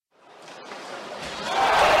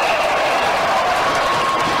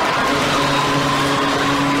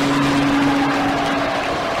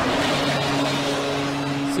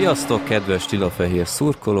Sziasztok, kedves tilafehér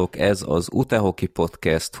szurkolók! Ez az Utehoki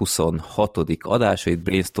Podcast 26. adása. Itt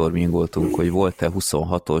brainstormingoltunk, hogy volt-e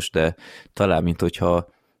 26-os, de talán minthogyha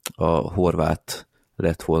a horvát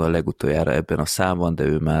lett volna legutoljára ebben a számban, de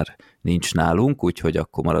ő már nincs nálunk, úgyhogy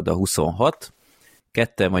akkor marad a 26.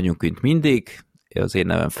 Ketten vagyunk, mint mindig. Az én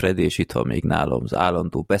nevem Freddy, és itt van még nálam az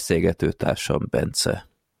állandó beszélgetőtársam, Bence.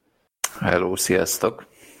 Hello, sziasztok!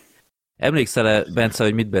 Emlékszel-e, Bence,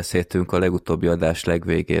 hogy mit beszéltünk a legutóbbi adás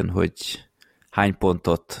legvégén, hogy hány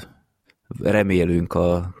pontot remélünk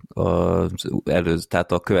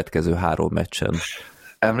tehát a következő 3 meccsen?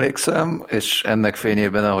 Emlékszem, és ennek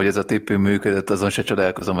fényében, ahogy ez a tippünk működött, azon se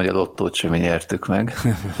csodálkozom, hogy a lottót sem nyertük meg.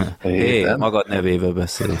 Hé, magad nevébe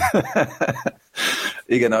beszél.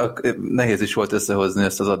 Igen, nehéz is volt összehozni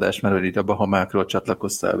ezt az adást, mert hogy így a Bahamákról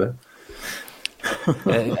csatlakoztál be.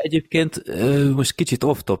 Egyébként most kicsit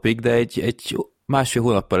off-topic, de egy másfél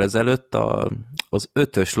hónappal ezelőtt az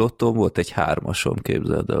 5-ös lottóm volt egy 3-asom,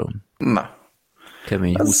 képzeld el. Na.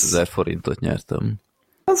 Kemény 20 000 forintot nyertem.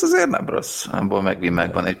 Az azért nem rossz. Abból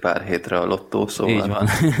megvan egy pár hétre a lottó, szóval. Így van.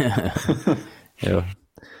 Jó.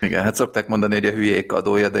 Igen, hát szokták mondani, hogy a hülyék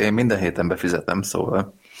adója, de én minden héten befizetem,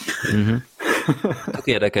 szóval. Tök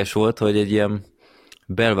érdekes volt, hogy egy ilyen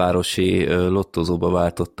belvárosi lottózóba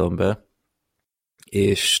váltottam be,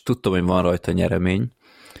 és tudtam, hogy van rajta nyeremény,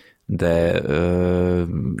 de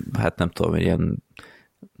hát nem tudom, ilyen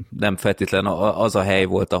nem feltétlen az a hely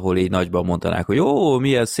volt, ahol így nagyban mondanák, hogy jó,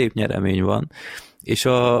 milyen szép nyeremény van, és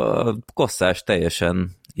a kasszás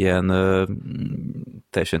teljesen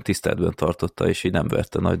tiszteletben tartotta, és így nem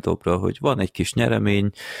verte nagy dobra, hogy van egy kis nyeremény,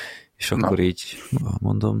 és akkor így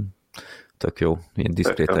mondom, tök jó, ilyen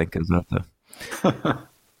diszkréten kezelte.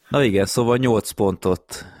 Na igen, szóval 8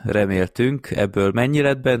 pontot reméltünk, ebből mennyi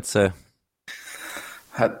lett, Bence?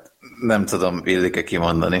 Hát nem tudom, illik-e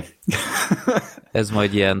kimondani. Ez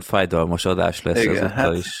majd ilyen fájdalmas adás lesz. Igen,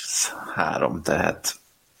 hát is. 3, tehát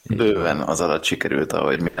bőven az alatt sikerült,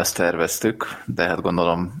 ahogy mi ezt terveztük, de hát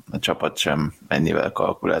gondolom a csapat sem ennyivel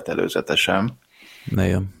kalkulált előzetesen. Ne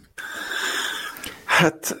jön.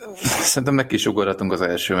 Hát szerintem neki is ugorhatunk az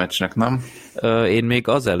első meccsnek, nem? Én még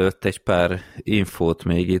azelőtt egy pár infót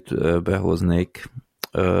még itt behoznék,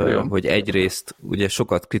 hogy egyrészt ugye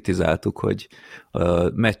sokat kritizáltuk, hogy a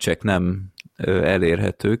meccsek nem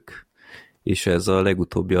elérhetők, és ez a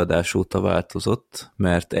legutóbbi adás óta változott,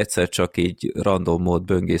 mert egyszer csak így random mód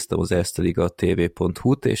böngésztem az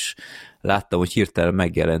ersteliga.tv.hu-t, és láttam, hogy hirtelen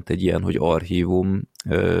megjelent egy ilyen, hogy archívum,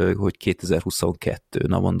 hogy 2022,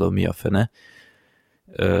 na mondom, mi a fene,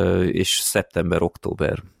 és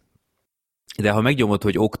szeptember-október. De ha megnyomod,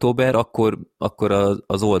 hogy október, akkor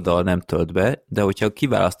az oldal nem tölt be, de hogyha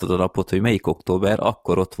kiválasztod a napot, hogy melyik október,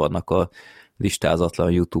 akkor ott vannak a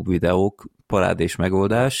listázatlan YouTube videók, parádés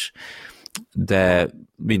megoldás, de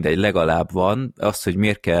mindegy, legalább van. Azt, hogy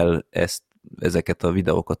miért kell ezeket a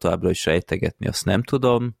videókat továbbra is rejtegetni, azt nem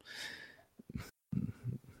tudom.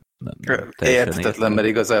 Érthetetlen, mert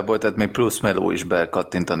igazából tehát még plusz meló is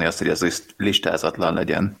bekattintani azt, hogy ez listázatlan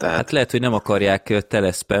legyen. Tehát... Hát lehet, hogy nem akarják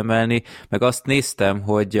teleszpemelni, meg azt néztem,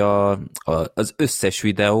 hogy az összes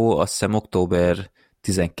videó azt hiszem október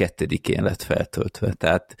 12-én lett feltöltve.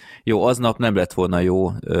 Tehát jó, aznap nem lett volna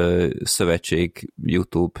jó szövetség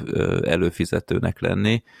YouTube előfizetőnek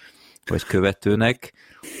lenni, vagy követőnek,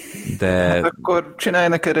 de... Hát akkor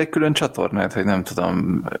csináljanak erre egy külön csatornát, hogy nem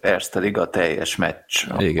tudom, Erste Liga teljes meccs,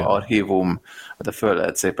 archívum, de föl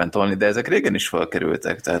lehet szépen tolni, de ezek régen is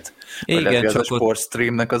felkerültek, tehát igen, csak a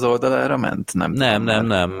Sportstreamnek az oldalára ment?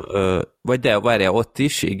 Nem. Vagy de várjál, ott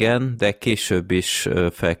is, igen, de később is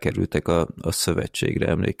felkerültek a szövetségre,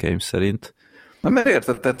 emlékeim szerint. Na, mert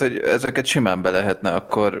érted, tehát, hogy ezeket simán be lehetne,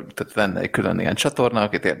 akkor tehát venne egy külön ilyen csatorna,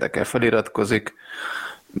 akit érdekel, feliratkozik,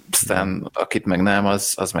 aztán akit meg nem,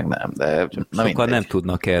 az meg nem. De sokan nem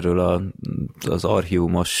tudnak erről az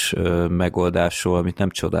archívumos megoldásról, amit nem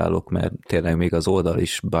csodálok, mert tényleg még az oldal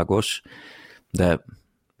is bugos, de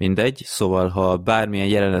mindegy. Szóval, ha bármilyen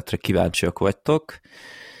jelenetre kíváncsiak vagytok,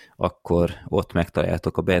 akkor ott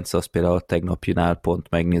megtaláljátok. A Bence az például a tegnapjinál pont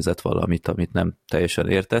megnézett valamit, amit nem teljesen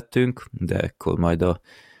értettünk, de akkor majd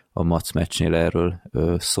a Mac meccsnél erről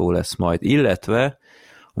szó lesz majd. Illetve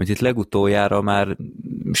amit itt legutoljára már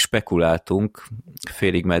spekuláltunk,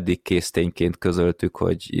 félig meddig késztényként közöltük,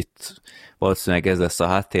 hogy itt valószínűleg ez lesz a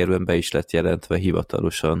háttérben, be is lett jelentve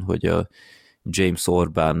hivatalosan, hogy a James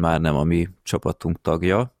Orbán már nem a mi csapatunk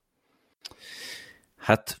tagja.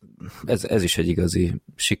 Hát ez is egy igazi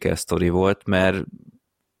sikersztori volt, mert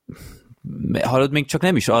hallod, még csak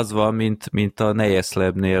nem is az van, mint a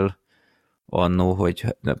Nejeslebnél annó, hogy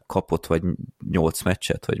kapott vagy 8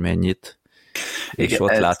 meccset, vagy mennyit, és igen,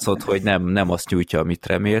 ott látszott, hogy nem azt nyújtja, amit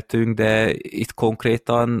reméltünk, de itt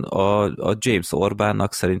konkrétan a James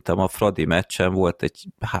Orbánnak szerintem a Fradi meccsen volt egy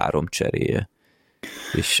 3 cseréje,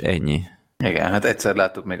 és ennyi. Igen, hát egyszer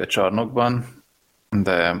láttuk még a csarnokban,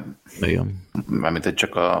 de mármint, hogy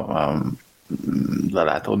csak a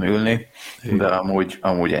lelátón ülni, igen, de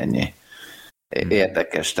amúgy ennyi.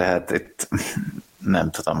 Érdekes, tehát itt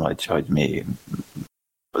nem tudom, hogy mi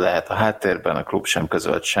lehet a háttérben, a klub sem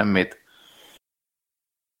közölt semmit,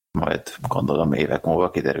 majd gondolom évek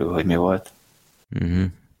múlva kiderül, hogy mi volt. Mm-hmm.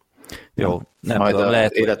 Jó, nem majd tudom,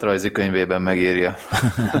 lehet, életrajzi könyvében megírja.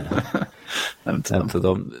 Nem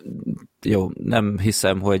tudom. Jó, nem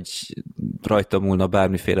hiszem, hogy rajta múlna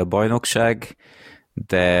bármiféle bajnokság,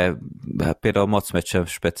 de például a Mac meccsen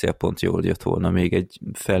speciál pont jól jött volna még egy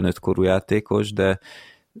felnőtt korú játékos, de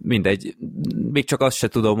mindegy. Még csak azt se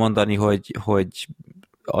tudom mondani, hogy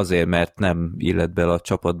azért, mert nem illet bele a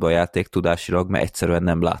csapatba a játéktudásilag, mert egyszerűen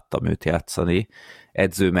nem láttam őt játszani.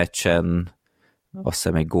 Edzőmeccsen azt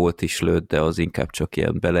hiszem egy gólt is lőtt, de az inkább csak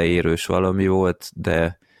ilyen beleérős valami volt,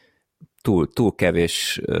 de túl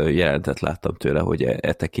kevés jelentet láttam tőle, hogy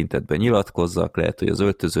e tekintetben nyilatkozzak, lehet, hogy az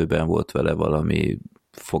öltözőben volt vele valami,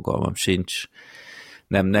 fogalmam sincs.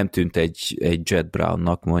 Nem tűnt egy Jet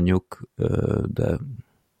Brownnak mondjuk, de...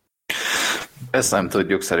 Ezt nem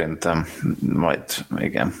tudjuk, szerintem majd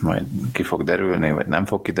ki fog derülni, vagy nem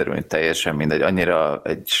fog kiderülni, teljesen mindegy. Annyira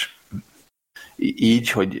így,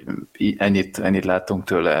 hogy ennyit láttunk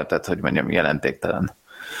tőle, tehát, hogy mondjam, jelentéktelen.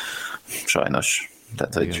 Sajnos.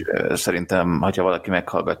 Tehát, hogy szerintem, ha valaki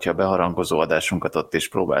meghallgatja a beharangozó adásunkat, ott is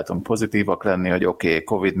próbáltunk pozitívak lenni, hogy oké,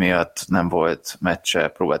 Covid miatt nem volt meccse,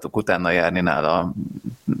 próbáltuk utána járni nála,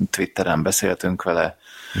 Twitteren beszéltünk vele.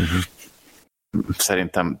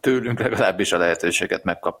 Szerintem tőlünk legalábbis a lehetőséget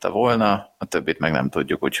megkapta volna, a többit meg nem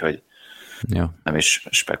tudjuk, úgyhogy nem is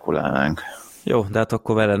spekulálnánk. Jó, de hát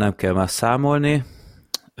akkor vele nem kell már számolni.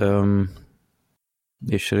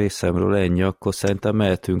 És részemről ennyi, akkor szerintem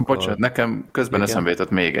mehetünk. Bocsánat, nekem közben eszembe jutott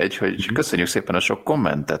még egy, hogy köszönjük szépen a sok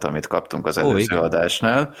kommentet, amit kaptunk az előző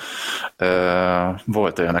adásnál.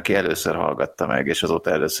 Volt olyan, aki először hallgatta meg, és azóta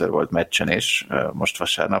először volt meccsen is, most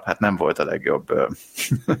vasárnap, hát nem volt a legjobb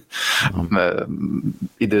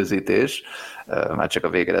időzítés, már csak a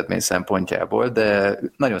végeredmény szempontjából, de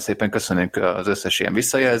nagyon szépen köszönjük az összes ilyen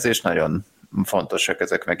visszajelzést, nagyon fontosak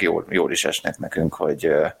ezek, meg jól is esnek nekünk,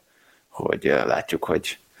 hogy látjuk,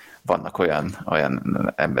 hogy vannak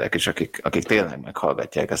olyan emberek is, akik tényleg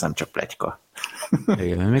meghallgatják, ez nem csak pletyka.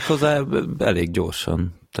 Igen, méghozzá elég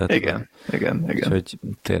gyorsan. Tehát igen. Úgyhogy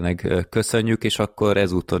tényleg köszönjük, és akkor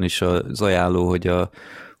ezúton is az ajánló, hogy a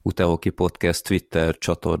Utehoki Podcast Twitter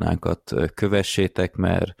csatornánkat kövessétek,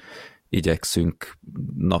 mert igyekszünk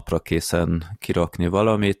napra készen kirakni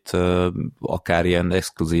valamit, akár ilyen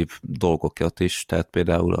exkluzív dolgokat is, tehát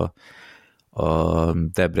például a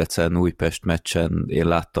Debrecen-Újpest meccsen én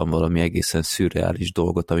láttam valami egészen szürreális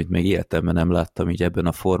dolgot, amit még életemben nem láttam így ebben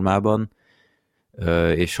a formában,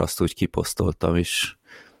 és azt úgy kiposztoltam is,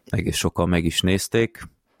 egész sokan meg is nézték,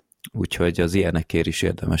 úgyhogy az ilyenekért is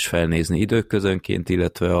érdemes felnézni időközönként,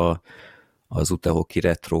 illetve az Utehoki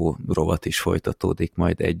Retro rovat is folytatódik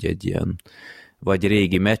majd egy-egy ilyen, vagy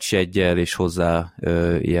régi meccsjeggyel, és hozzá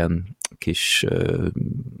ilyen kis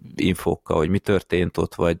infókkal, hogy mi történt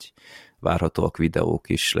ott, vagy várhatóak videók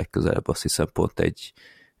is, legközelebb azt hiszem pont egy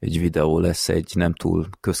videó lesz egy nem túl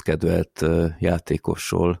közkedvelt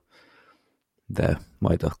játékosról, de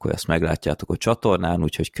majd akkor ezt meglátjátok a csatornán,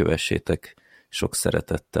 úgyhogy kövessétek sok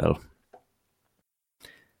szeretettel.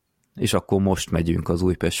 És akkor most megyünk az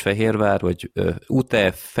Újpest-Fehérvár, vagy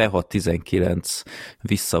UTE FEHA 19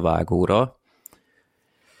 visszavágóra.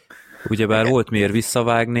 Ugyebár volt miért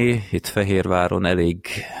visszavágni, itt Fehérváron elég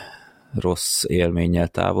rossz élménnyel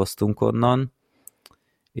távoztunk onnan,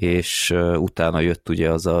 és utána jött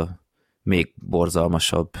ugye az a még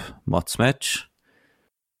borzalmasabb Mac meccs,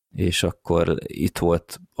 és akkor itt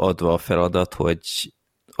volt adva a feladat, hogy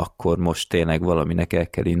akkor most tényleg valaminek el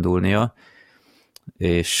kell indulnia,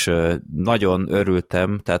 és nagyon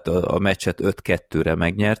örültem, tehát a meccset 5-2-re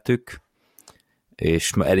megnyertük,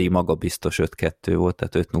 és elég magabiztos 5-2 volt,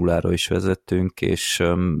 tehát 5-0-ra is vezettünk, és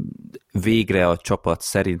végre a csapat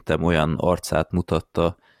szerintem olyan arcát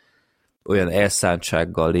mutatta, olyan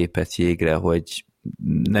elszántsággal lépett jégre, hogy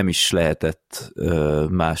nem is lehetett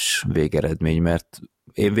más végeredmény, mert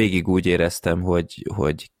én végig úgy éreztem,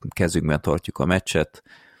 hogy kezünkben tartjuk a meccset,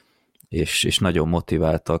 és nagyon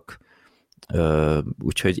motiváltak,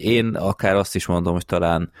 úgyhogy én akár azt is mondom, hogy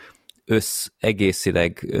talán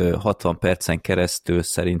egészileg 60 percen keresztül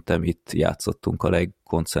szerintem itt játszottunk a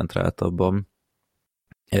legkoncentráltabban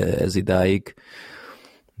ez idáig,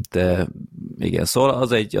 de igen, szóval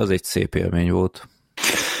az egy szép élmény volt.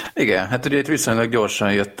 Igen, hát ugye itt viszonylag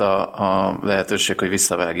gyorsan jött a lehetőség, hogy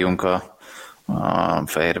visszavágjunk a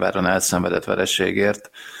Fehérváron elszenvedett vereségért.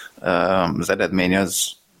 Az eredmény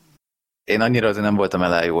az, én annyira azért nem voltam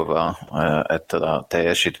elájulva ettől a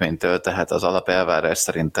teljesítménytől, tehát az alapelvárás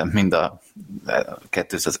szerintem mind a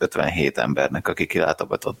 257 embernek, aki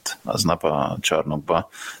kilátogatott aznap a csarnokba,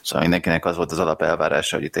 szóval mindenkinek az volt az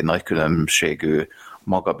alapelvárása, hogy itt egy nagy különbségű,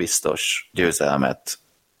 magabiztos győzelmet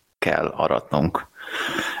kell aratnunk.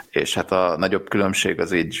 És hát a nagyobb különbség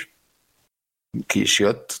az így ki is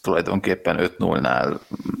jött, tulajdonképpen 5-0-nál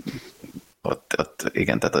ott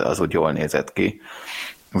igen, tehát az úgy jól nézett ki.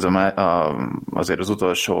 Azért az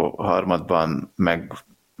utolsó harmadban,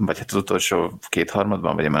 vagy hát az utolsó két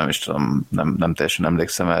harmadban, vagy én nem is tudom, nem teljesen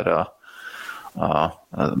emlékszem erre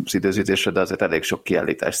az időzítésre, de azért elég sok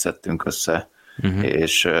kiállítást szedtünk össze,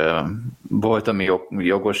 és volt, ami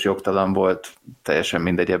jogos, jogtalan volt, teljesen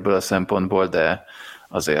mindegy ebből a szempontból, de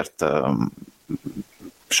azért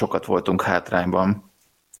sokat voltunk hátrányban.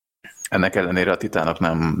 Ennek ellenére a titánok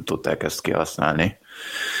nem tudták ezt kihasználni,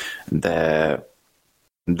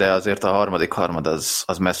 de azért a harmadik harmad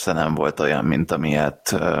az messze nem volt olyan, mint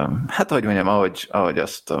amilyet, hát hogy mondjam, ahogy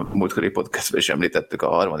azt a múltkori podcastban is említettük, a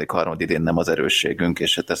harmadik harmad idén nem az erősségünk,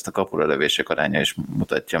 és hát ezt a kapura lövések aránya is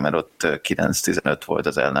mutatja, mert ott 9-15 volt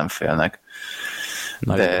az ellenfélnek.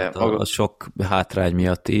 De a sok hátrány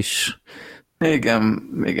miatt is.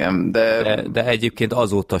 Igen, de egyébként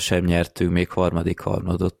azóta sem nyertünk még harmadik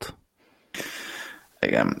harmadot.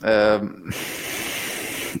 Igen.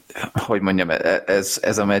 Hogy mondjam,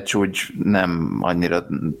 ez a meccs úgy nem annyira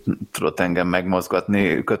tudott engem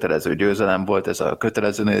megmozgatni. Kötelező győzelem volt, ez a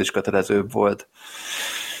kötelezőnél is kötelezőbb volt.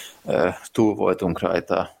 Túl voltunk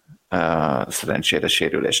rajta, szerencsére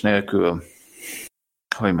sérülés nélkül.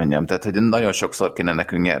 Hogy mondjam, tehát hogy nagyon sokszor kéne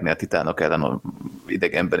nekünk nyerni a titánok ellen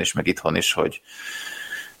idegenben is, meg itthon is,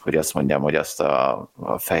 hogy azt mondjam, hogy azt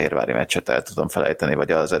a fehérvári meccset el tudom felejteni,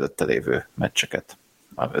 vagy az előtte lévő meccseket.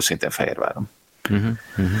 Szintén Fehérváron.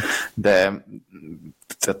 De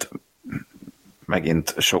tehát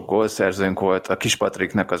megint sok gólszerzőnk volt. A Kis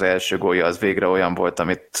Patriknak az első gólja az végre olyan volt,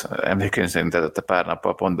 amit emlékeim szerint előtte pár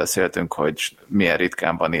nappal pont beszéltünk, hogy milyen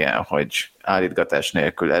ritkán van ilyen, hogy állítgatás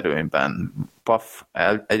nélkül erőnyben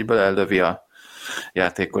egyből ellövi a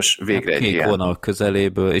játékos végre egy ilyen. Vonal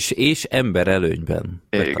közeléből, és ember előnyben.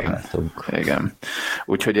 Igen.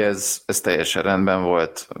 Úgyhogy ez teljesen rendben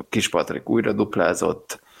volt. Kis Patrik újra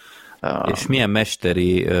duplázott. És milyen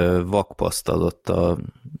mesteri vakpaszt adott a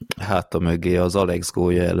háta mögé az Alex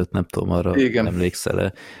gólja előtt, nem tudom, arra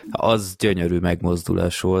emlékszel-e. Az gyönyörű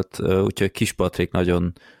megmozdulás volt, úgyhogy Kis Patrik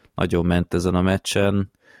nagyon, nagyon ment ezen a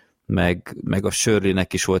meccsen, meg a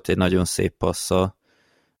Shirleynek is volt egy nagyon szép passza,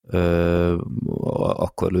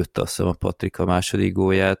 akkor lőtte azt hiszem a Patrik a második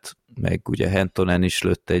gólját, meg ugye Hentonen is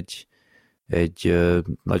lőtt egy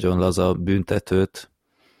nagyon laza büntetőt.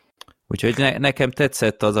 Úgyhogy nekem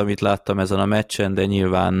tetszett az, amit láttam ezen a meccsen, de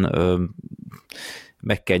nyilván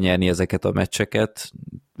meg kell nyerni ezeket a meccseket.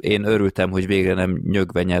 Én örültem, hogy végre nem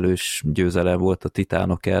nyögvenyelős győzelem volt a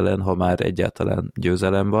titánok ellen, ha már egyáltalán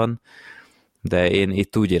győzelem van, de én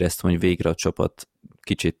itt úgy éreztem, hogy végre a csapat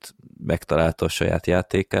kicsit megtalálta a saját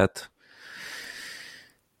játékát.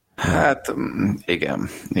 Hát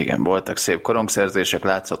igen, voltak szép korongszerzések,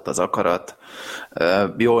 látszott az akarat,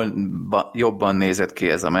 jobban nézett ki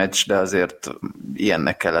ez a meccs, de azért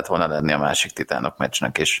ilyennek kellett volna lenni a másik titánok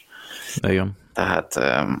meccsnek is. Igen. Tehát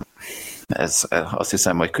azt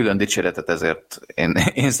hiszem, hogy külön dicséretet ezért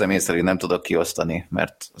én személy szerint nem tudok kiosztani,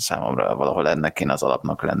 mert számomra valahol ennek kéne az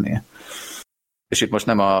alapnak lennie. És itt most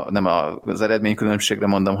nem az eredménykülönbségre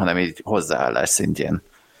mondom, hanem így hozzáállás szintjén.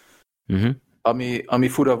 Ami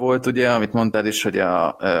fura volt, ugye, amit mondtál is, hogy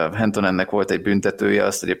a Hentonennek volt egy büntetője,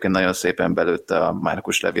 azt egyébként nagyon szépen belőtte a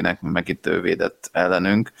Márkus Levinek, meg itt ő védett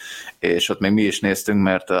ellenünk, és ott még mi is néztünk,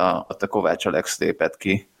 mert ott a Kovács Alex lépett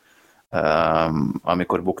ki,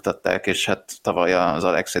 amikor buktatták, és hát tavaly az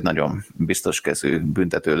Alex egy nagyon biztos kezű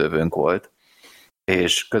büntetőlövőnk volt,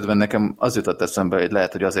 és közben nekem az jutott eszembe, hogy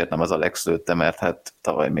lehet, hogy azért nem az Alex lőtte, mert hát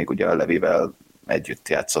tavaly még ugye a Levivel együtt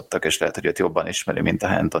játszottak, és lehet, hogy őt jobban ismeri, mint a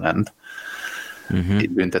Hentonent.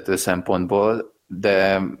 Itt büntető szempontból,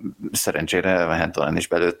 de szerencsére a Hentonen is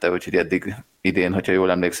belőtte, úgyhogy eddig idén, hogyha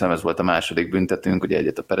jól emlékszem, ez volt a második büntetünk, ugye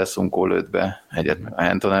egyet a Pereszunkó lőtt be, egyet a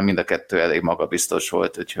Hentonen, mind a kettő elég magabiztos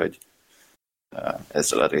volt, úgyhogy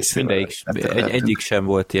ezzel a részével. Egyik sem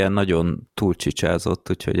volt ilyen nagyon túlcsicsázott,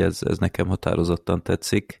 úgyhogy ez nekem határozottan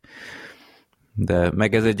tetszik. De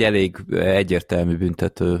meg ez egy elég egyértelmű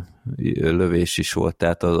büntető lövés is volt,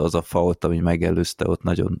 tehát az a fault, ami megelőzte, ott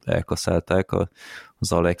nagyon elkaszálták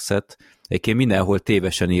az Alexet. Egyébként mindenhol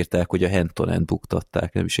tévesen írták, hogy a Hentonen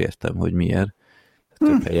buktatták, nem is értem, hogy miért.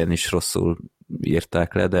 Több helyen is rosszul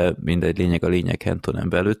írták le, de mindegy, lényeg a lényeg, Hentonen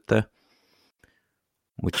belőtte.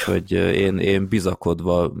 Úgyhogy én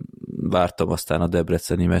bizakodva vártam aztán a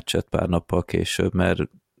debreceni meccset pár nappal később, mert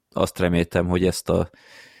azt reméltem, hogy ezt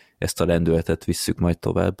a lendületet visszük majd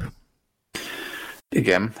tovább.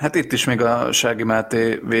 Igen, hát itt is még a Sági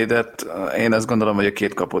Máté védett. Én azt gondolom, hogy a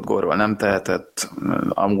 2 kapott gólról nem tehetett,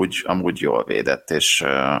 amúgy jól védett, és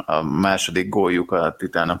a második góljuk a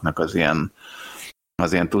Titánoknak az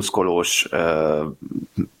ilyen tuszkolós,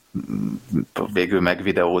 végül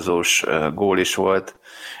megvideózós gól is volt.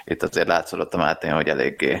 Itt azért látszott a Mátén, hogy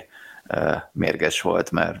eléggé mérges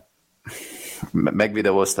volt, mert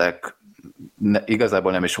megvideózták,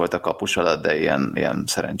 igazából nem is volt a kapus alatt, de ilyen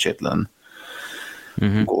szerencsétlen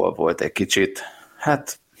gól volt egy kicsit.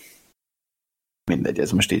 Hát mindegy,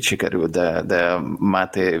 ez most így sikerült, de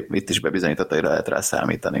Máté itt is bebizonyította, hogy lehet rá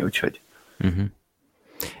számítani, úgyhogy.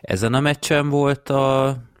 Ezen a meccsen volt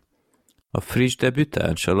a friss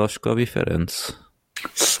debütáns, a Laskavi Ferenc?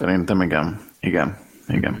 Szerintem igen.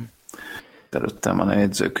 Előttem van a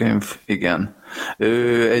jegyzőkönyv, igen.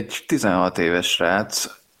 Ő egy 16 éves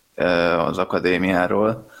srác az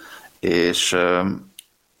akadémiáról, és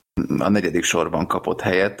a 4. sorban kapott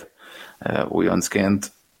helyet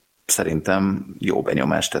újoncként. Szerintem jó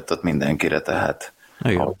benyomást tett ott mindenkire, tehát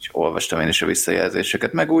ahogy olvastam én is a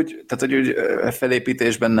visszajelzéseket, meg úgy, tehát hogy úgy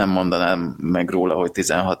felépítésben nem mondanám meg róla, hogy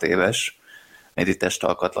 16 éves, egy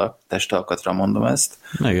testalkatra mondom ezt.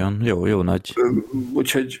 Nagyon jó nagy.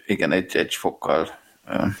 Úgyhogy igen, egy fokkal.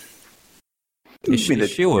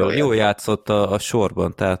 És jól játszott a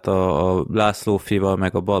sorban, tehát a László Fival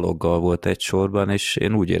meg a Baloggal volt egy sorban, és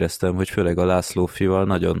én úgy éreztem, hogy főleg a László Fival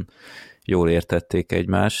nagyon jól értették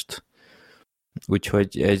egymást,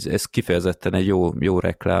 úgyhogy ez kifejezetten egy jó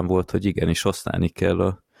reklám volt, hogy igenis használni kell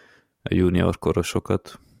a junior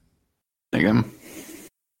korosokat. Igen.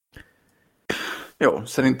 Jó,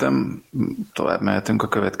 szerintem tovább mehetünk a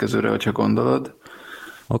következőre, hogyha gondolod.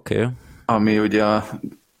 Oké. Ami ugye a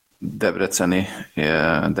Debrecen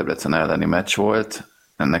elleni meccs volt,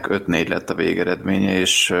 ennek 5-4 lett a végeredménye,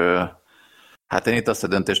 és hát én itt azt a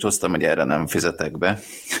döntést hoztam, hogy erre nem fizetek be,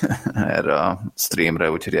 erre a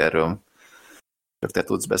streamre, úgyhogy erről csak te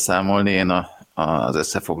tudsz beszámolni, én az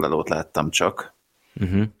összefoglalót láttam csak.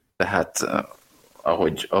 Tehát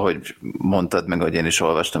ahogy mondtad, meg ahogy én is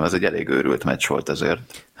olvastam, ez egy elég őrült meccs volt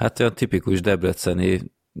azért. Hát olyan tipikus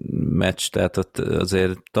debreceni meccs, tehát ott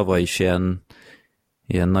azért tavaly is ilyen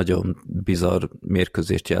nagyon bizarr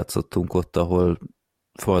mérkőzést játszottunk ott, ahol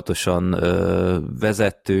folyamatosan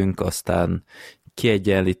vezettünk, aztán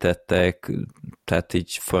kiegyenlítettek, tehát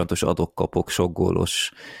így folyamatos adok-kapok, sok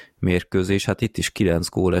gólos mérkőzés. Hát itt is 9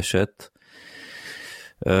 gól esett.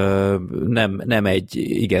 Nem egy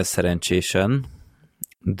igen szerencsésen,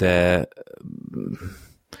 de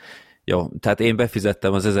jó, tehát én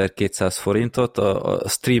befizettem az 1200 forintot, a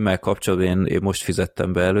streammel kapcsolatban én most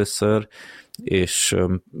fizettem be először, és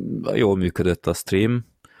jól működött a stream,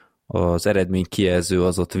 az eredmény kijelző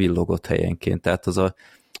az ott villogott helyenként, tehát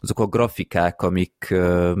azok a grafikák, amik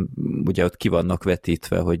ugye ott ki vannak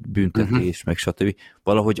vetítve, hogy büntetés, meg stb.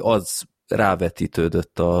 Valahogy az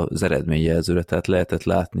rávetítődött az eredményjelzőre, tehát lehetett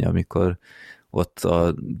látni, amikor ott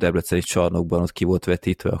a debreceni csarnokban ott ki volt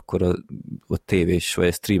vetítve, akkor ott tévés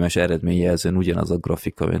vagy streames eredményjelzőn ugyanaz a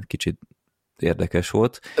grafika, ami kicsit érdekes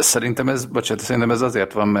volt. Szerintem ez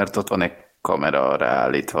azért van, mert ott van egy kamera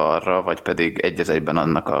ráállítva arra, vagy pedig egy egyben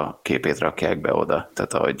annak a képét rakják be oda,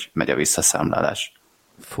 tehát ahogy megy a visszaszámlálás.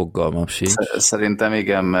 Fogalmam sincs. Szerintem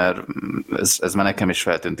igen, mert ez már nekem is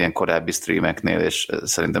feltűnt ilyen korábbi streameknél, és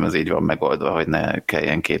szerintem ez így van megoldva, hogy ne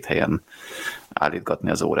kelljen 2 helyen állítgatni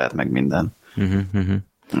az órát, meg minden.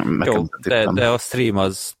 Jó, de a stream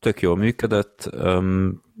az tök jól működött,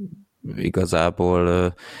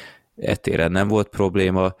 igazából etéren nem volt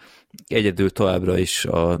probléma, egyedül továbbra is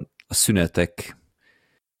a szünetek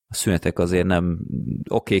azért nem,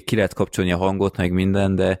 ki lehet kapcsolni a hangot, meg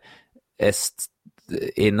minden, de ezt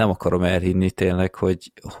én nem akarom elhinni tényleg,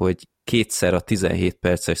 hogy kétszer a 17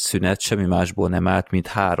 perces szünet semmi másból nem állt, mint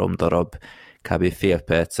 3 darab kb. Fél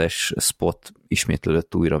perces spot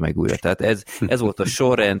ismétlődött újra meg újra. Tehát ez volt a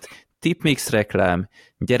sorrend, tipmix reklám,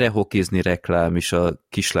 gyere hokizni reklám, és a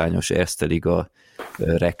kislányos Erste Liga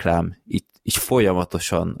reklám, így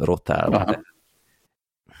folyamatosan rotálva.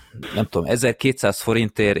 nem tudom, 1200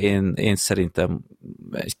 forintért én szerintem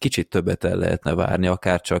egy kicsit többet el lehetne várni,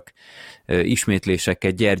 akár csak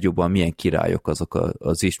ismétléseket. Gyergyóban milyen királyok azok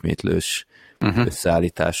az ismétlős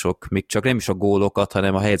összeállítások. Még csak nem is a gólokat,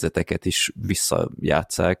 hanem a helyzeteket is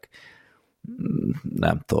visszajátsszák.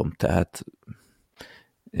 Nem tudom, tehát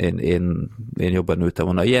én jobban ültem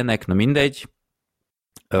volna ilyenek, na mindegy.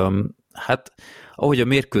 Hát, ahogy a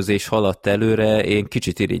mérkőzés haladt előre, én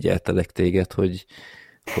kicsit irigyeltelek téged, hogy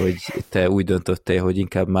te úgy döntöttél, hogy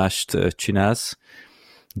inkább mást csinálsz,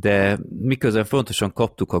 de miközben fontosan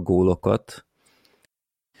kaptuk a gólokat,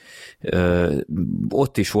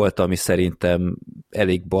 ott is volt, ami szerintem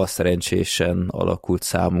elég balszerencsésen alakult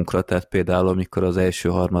számunkra, tehát például amikor az első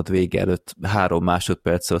harmad vége előtt 3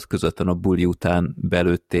 másodperccel közvetlen a buli után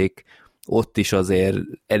belőtték, ott is azért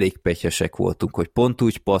elég pegyhesek voltunk, hogy pont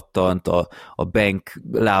úgy pattant, a bank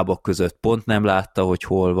lábak között pont nem látta, hogy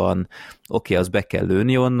hol van. Oké, az be kell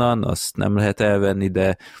lőni onnan, azt nem lehet elvenni,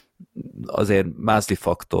 de azért mázli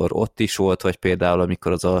faktor ott is volt, vagy például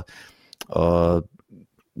amikor az a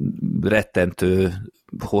rettentő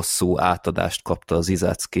hosszú átadást kapta az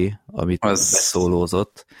Izacki, amit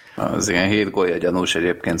beszólózott. Az ilyen 7 gólja gyanús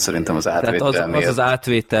egyébként szerintem az átvétel miatt. Az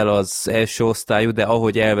átvétel az első osztályú, de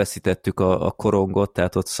ahogy elveszítettük a korongot,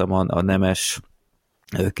 tehát ott hiszem a Nemes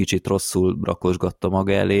kicsit rosszul rakosgatta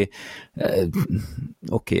maga elé.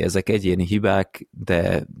 Oké, ezek egyéni hibák,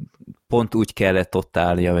 de pont úgy kellett ott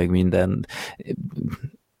állnia, meg minden.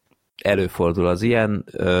 Előfordul az ilyen,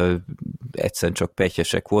 egyszerűen csak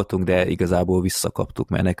pegyhesek voltunk, de igazából visszakaptuk,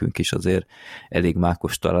 mert nekünk is azért elég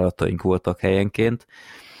mákos találataink voltak helyenként.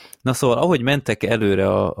 Na szóval, ahogy mentek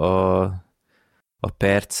előre a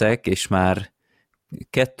percek, és már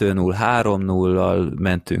 2-0, 3-0-al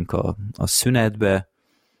mentünk a szünetbe,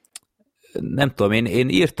 nem tudom, én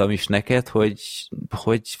írtam is neked,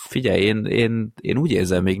 hogy figyelj, én úgy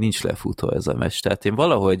érzem, még nincs lefutó ez a meccs, tehát én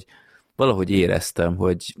valahogy éreztem,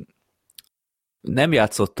 hogy nem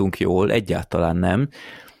játszottunk jól, egyáltalán nem,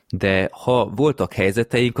 de ha voltak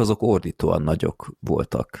helyzeteink, azok ordítóan nagyok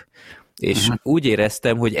voltak. És úgy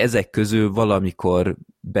éreztem, hogy ezek közül valamikor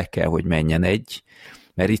be kell, hogy menjen egy,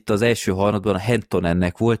 mert itt az első harmadban a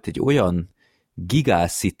Hentonennek volt egy olyan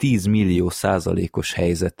gigászi 10 millió százalékos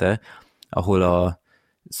helyzete, ahol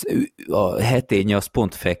a Heténye az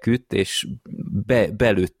pont feküdt, és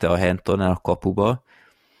belőtte a Hentonen a kapuba,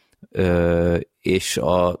 és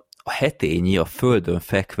a Hetényi a földön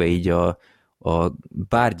fekve így a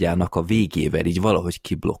bárgyának a végével így valahogy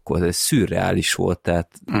kiblokkolt. Ez szürreális volt,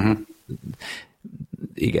 tehát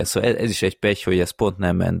igen, szóval ez is egy pech, hogy ez pont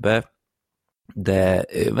nem ment be, de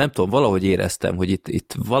nem tudom, valahogy éreztem, hogy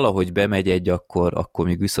itt valahogy bemegy egy, akkor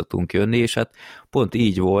még vissza tudunk jönni, és hát pont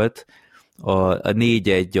így volt. A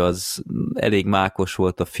 4-1 az elég mákos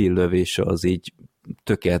volt, a fillövése az így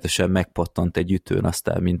tökéletesen megpattant egy ütőn,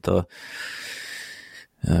 aztán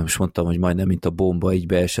most mondtam, hogy majdnem mint a bomba, így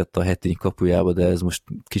beesett a Hetény kapujába, de ez most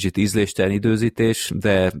kicsit ízléstelen időzítés,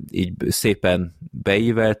 de így szépen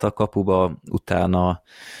beívelt a kapuba, utána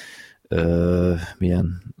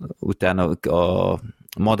utána a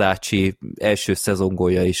Madácsi első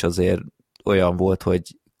szezongolja is azért olyan volt, hogy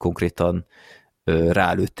konkrétan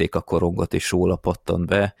rálőtték a korongot, és róla pattant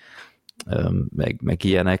be, meg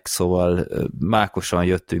ilyenek, szóval mákosan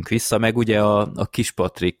jöttünk vissza, meg ugye a Kis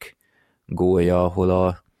Patrik gólja, ahol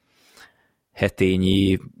a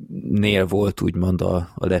Hetényi-nél volt úgymond a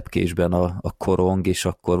lepkésben a korong, és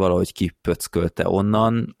akkor valahogy kipöckölte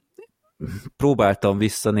onnan. Próbáltam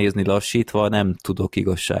visszanézni lassítva, nem tudok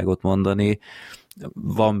igazságot mondani.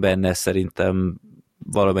 Van benne szerintem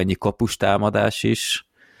valamennyi kapustámadás is.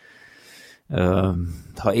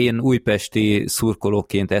 Ha én újpesti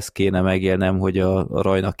szurkolóként ezt kéne megélnem, hogy a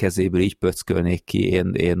Rajna kezéből így pöckölnék ki,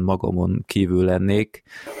 én magamon kívül lennék,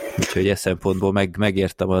 úgyhogy e szempontból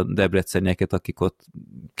megértem a debrecenieket, akik ott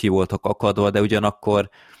ki voltak akadva, de ugyanakkor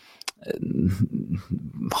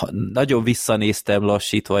nagyon visszanéztem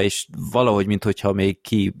lassítva, és valahogy, minthogyha még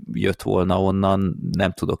kijött volna onnan,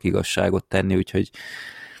 nem tudok igazságot tenni, úgyhogy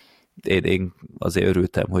én azért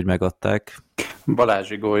örültem, hogy megadták.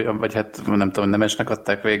 Balázsi gólya, vagy hát nem tudom, Nemesnek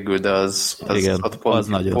adták végül, de az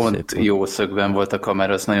pont jó szögben volt a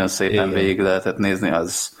kamera, azt nagyon szépen végig lehetett nézni,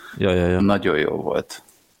 az nagyon jó volt.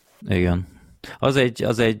 Igen. Az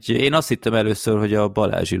egy, én azt hittem először, hogy a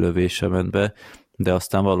Balázsi lövése ment be, de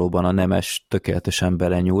aztán valóban a Nemes tökéletesen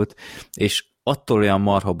belenyúlt, és attól olyan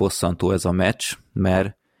marha bosszantó ez a meccs,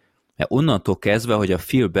 mert onnantól kezdve, hogy a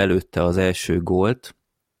Phil belőtte az első gólt,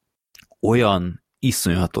 olyan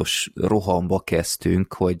iszonyatos rohamba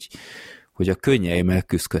kezdtünk, hogy a könnyeim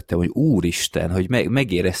elküzdöttem, hogy úristen, hogy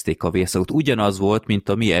megérezték a vérszagot. Ugyanaz volt, mint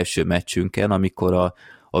a mi első meccsünken, amikor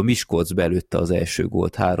a Miskolc belőtte az első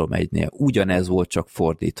gólt 3-1-nél. Ugyanez volt, csak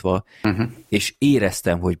fordítva, és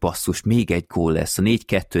éreztem, hogy basszus, még egy gól lesz. A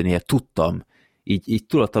 4-2-nél tudtam, így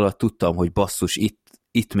tudat alatt tudtam, hogy basszus,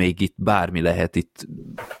 itt bármi lehet, itt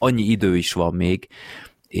annyi idő is van még,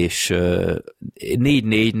 és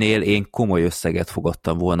 4-4-nél én komoly összeget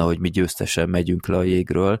fogadtam volna, hogy mi győztesen megyünk le a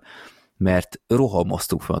jégről, mert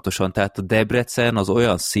rohamoztunk folyamatosan, tehát a Debrecen az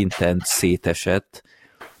olyan szinten szétesett,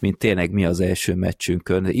 mint tényleg mi az első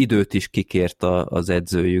meccsünkön. Időt is kikért az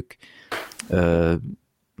edzőjük,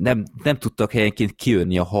 nem tudtak helyenként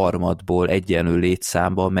kijönni a harmadból egyenlő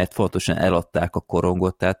létszámban, mert fontosan eladták a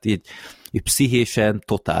korongot, tehát így pszichésen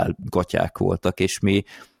totál gatyák voltak, és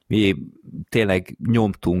mi tényleg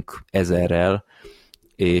nyomtunk ezerrel,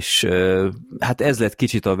 és hát ez lett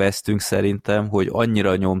kicsit a vesztünk szerintem, hogy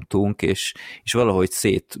annyira nyomtunk, és valahogy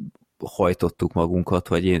széthajtottuk magunkat,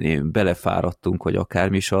 vagy én belefáradtunk, vagy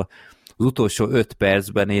akármi, és az utolsó 5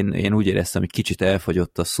 percben én úgy éreztem, hogy kicsit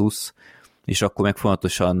elfogyott a szusz, és akkor meg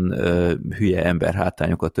fontosan hülye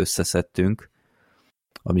emberhátányokat összeszedtünk,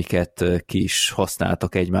 amiket ki is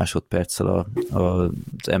használtak 1 másodperccel az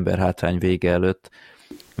emberhátrány vége előtt.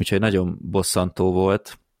 Úgyhogy nagyon bosszantó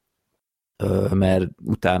volt, mert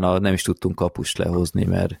utána nem is tudtunk kapust lehozni,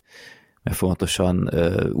 mert fontosan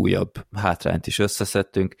újabb hátrányt is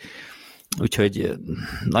összeszedtünk. Úgyhogy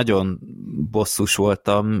nagyon bosszus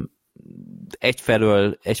voltam.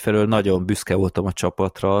 Egyfelől nagyon büszke voltam a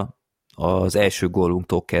csapatra, az első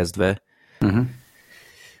gólunktól kezdve.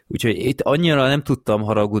 Úgyhogy itt annyira nem tudtam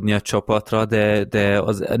haragudni a csapatra, de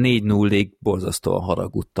az 4-0-ig borzasztóan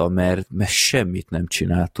haragudtam, mert semmit nem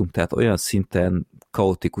csináltunk, tehát olyan szinten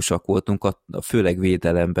kaotikusak voltunk, főleg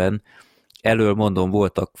védelemben. Elől mondom,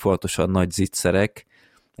 voltak fontosan nagy zicserek,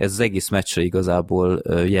 ez az egész meccsre igazából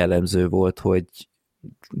jellemző volt, hogy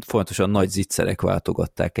fontosan nagy zicserek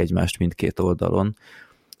váltogatták egymást mindkét oldalon,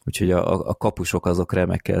 úgyhogy a kapusok azok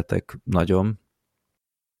remekeltek nagyon,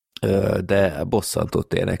 de bosszantó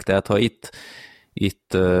tényleg. Tehát ha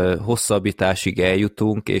itt hosszabbításig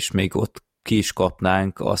eljutunk, és még ott ki is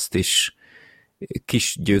kapnánk, azt is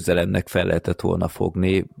kis győzelemnek fel lehetett volna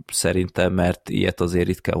fogni, szerintem, mert ilyet azért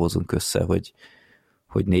ritkán hozunk össze,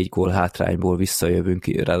 hogy 4 gól hátrányból visszajövünk,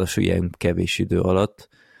 ráadásul ilyen kevés idő alatt.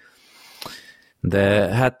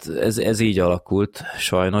 De hát ez így alakult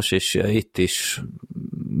sajnos, és itt is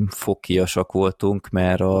fogkiasak voltunk,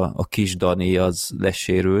 mert a kis Dani az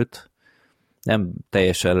lesérült. Nem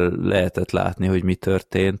teljesen lehetett látni, hogy mi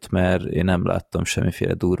történt, mert én nem láttam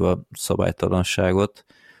semmiféle durva szabálytalanságot.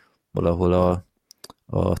 Valahol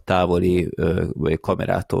a távoli, vagy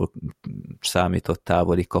kamerától számított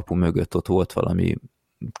távoli kapu mögött ott volt valami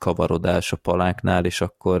kavarodás a palánknál, és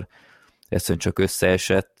akkor egyszerűen csak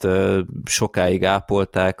összeesett, sokáig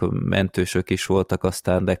ápolták, mentősök is voltak,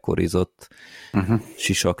 aztán dekorizott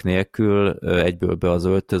sisak nélkül, egyből be az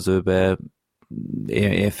öltözőbe.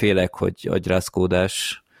 Én félek, hogy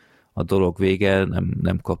agyrázkódás a dolog vége,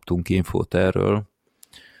 nem kaptunk infót erről,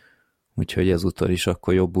 úgyhogy ezúttal is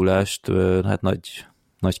akkor jobbulást, hát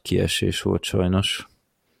nagy kiesés volt sajnos.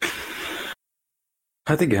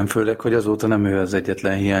 Hát igen, főleg, hogy azóta nem ő az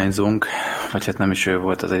egyetlen hiányzónk, vagy hát nem is ő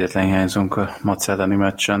volt az egyetlen hiányzónk a Mac elleni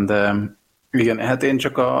meccsen, de igen, hát én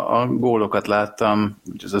csak a gólokat láttam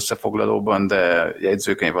az összefoglalóban, de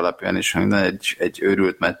jegyzőkönyv alapján is minden egy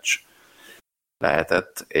őrült meccs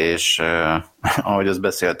lehetett, és ahogy azt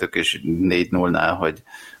beszéltük is 4-0-nál, vagy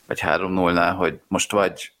 3-0-nál, hogy most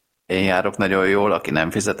vagy én járok nagyon jól, aki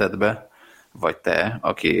nem fizetett be, vagy te,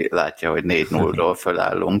 aki látja, hogy 4-0-ról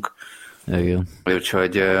fölállunk. Igen.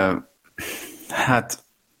 Úgyhogy hát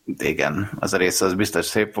igen, az a rész az biztos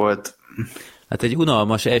szép volt. Hát egy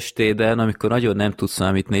unalmas estéden, amikor nagyon nem tudsz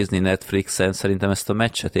valamit nézni Netflixen, szerintem ezt a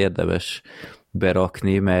meccset érdemes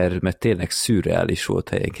berakni, mert tényleg szürreális volt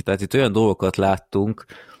helyenként. Tehát itt olyan dolgokat láttunk,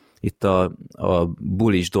 itt a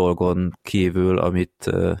bulis dolgon kívül,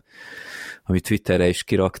 amit Twitterre is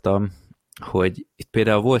kiraktam, hogy itt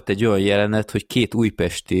például volt egy olyan jelenet, hogy 2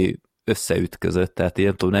 újpesti összeütközött, tehát én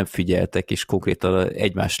nem tudom, nem figyeltek, és konkrétan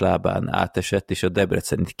egymás lábán átesett, és a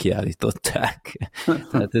Debrecenit kiállították.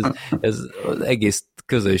 Tehát ez az egész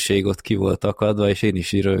közönség ott ki volt akadva, és én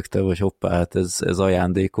is így rögtem, hogy hoppá, hát ez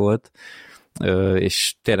ajándék volt.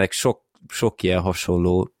 És tényleg sok ilyen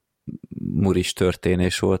hasonló muris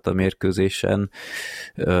történés volt a mérkőzésen.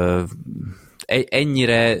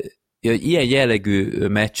 Ennyire, ilyen jellegű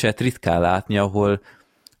meccset ritkán látni, ahol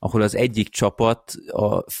az egyik csapat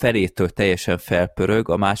a felétől teljesen felpörög,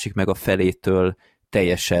 a másik meg a felétől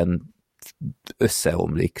teljesen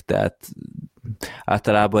összeomlik. Tehát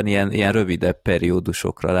általában ilyen rövidebb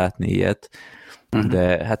periódusokra látni ilyet.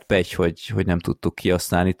 de hát pegy, hogy nem tudtuk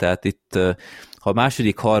kihasználni, tehát itt ha a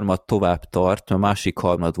második harmad tovább tart, a másik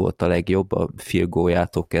harmad volt a legjobb, a field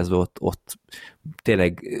goal-jától kezdve, ott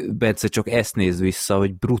tényleg, Bence, csak ezt néz vissza,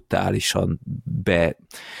 hogy brutálisan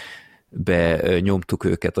nyomtuk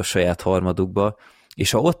őket a saját harmadukba,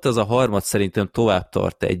 és ha ott az a harmad szerintem tovább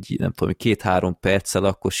tart egy, nem tudom, 2-3 perccel,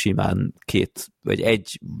 akkor simán 2, vagy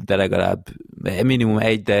 1, de legalább minimum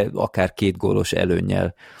 1, de akár 2 gólos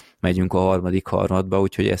előnnyel megyünk a harmadik harmadba,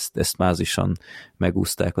 úgyhogy ezt mázisan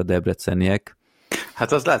megúszták a debreceniek.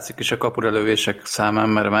 Hát az látszik is a kapuralövések számán,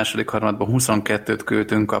 mert a második harmadban 22-t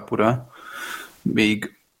küldtünk kapura,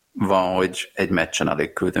 míg van, hogy egy meccsen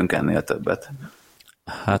alig küldünk ennél többet.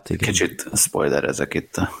 Hát igen. Kicsit spoiler ezek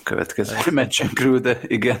itt a következő meccsenkről, de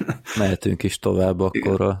igen. Mehetünk is tovább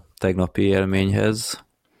akkor igen. A tegnapi élményhez.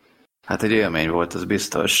 Hát egy élmény volt, az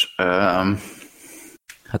biztos.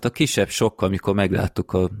 Hát a kisebb sok, amikor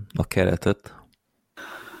megláttuk a keretet.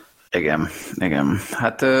 Igen.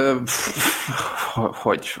 Hát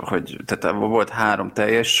tehát volt 3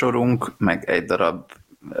 teljes sorunk, meg egy darab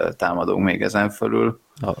támadónk még ezen fölül.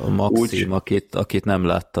 A Maxim, akit nem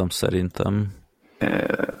láttam szerintem.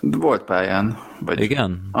 Volt pályán. Vagy...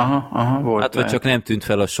 Igen? Aha, volt. Hát vagy csak nem tűnt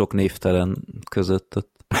fel a sok névtelen között.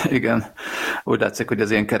 Igen. Úgy látszik, hogy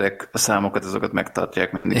az ilyen kerek számokat, azokat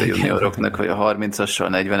megtartják mindig a junioroknak, hogy a 30-assal,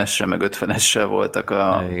 40-essel, meg 50-essel voltak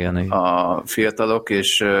a fiatalok,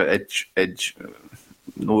 és egy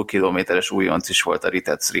 0 kilométeres újonc is volt, a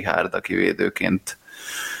Ritec Richard, aki védőként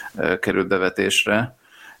került bevetésre,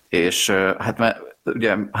 és hát már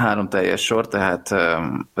ugye 3 teljes sor, tehát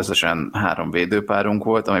összesen 3 védőpárunk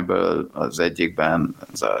volt, amiből az egyikben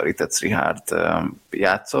az a Ritec Richard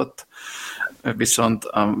játszott, viszont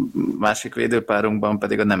a másik védőpárunkban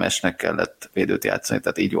pedig a Nemesnek kellett védőt játszani,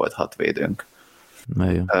 tehát így volt 6 védőnk.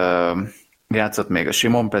 Játszott még a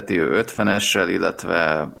Simon Peti, ő 50-essel,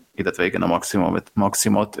 illetve igen, a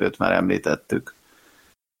Maximot, őt már említettük.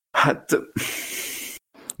 Hát...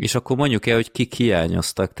 És akkor mondjuk el, hogy kik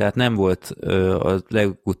hiányoztak, tehát nem volt a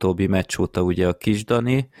legutóbbi meccs óta ugye a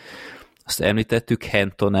Kisdani, azt említettük,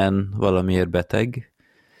 Hentonen valamiért beteg,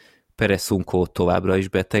 Peresunko továbbra is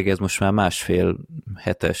beteg, ez most már 1,5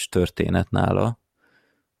 hetes történet nála,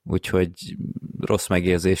 úgyhogy rossz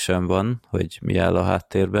megérzésem van, hogy mi áll a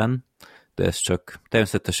háttérben, de ez csak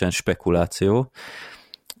természetesen spekuláció.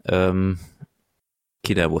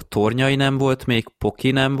 Ki nem volt? Tornyai nem volt még,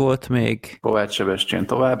 Poki nem volt még. Kovács Sebestyén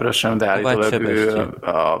továbbra sem, de állítólag ő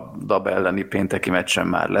a DAB elleni pénteki meccsen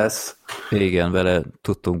már lesz. Igen, vele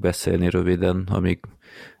tudtunk beszélni röviden, amíg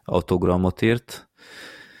autogramot írt.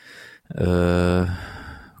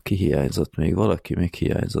 Ki hiányzott még? Valaki még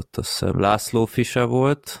hiányzott, azt hiszem. László Fise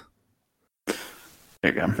volt.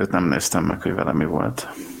 Igen, őt nem néztem meg, hogy vele mi volt.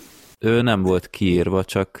 Ő nem volt kiírva,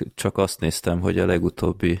 csak azt néztem, hogy a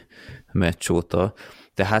legutóbbi meccs óta.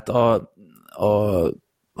 Tehát a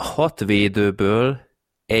 6 védőből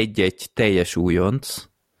egy teljes újonc,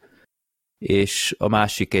 és a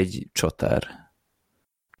másik egy csatár.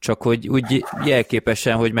 Csak hogy úgy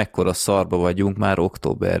jelképesen, hogy mekkora szarba vagyunk már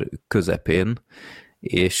október közepén,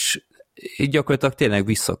 és így gyakorlatilag tényleg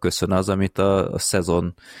visszaköszön az, amit a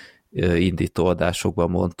szezon indító adásokban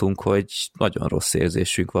mondtunk, hogy nagyon rossz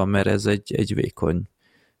érzésünk van, mert ez egy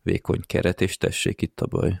vékony keret, és tessék itt a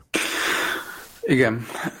baj. Igen,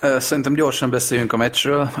 szerintem gyorsan beszéljünk a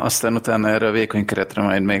meccsről, aztán utána erre a vékony keretre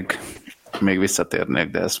majd még visszatérnék,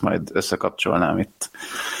 de ezt majd összekapcsolnám itt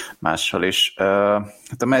mással is.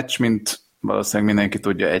 Hát a meccs, mint valószínűleg mindenki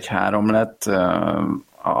tudja, 1-3 lett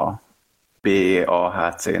a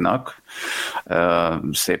BAHC-nak.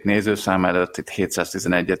 Szép nézőszám előtt, itt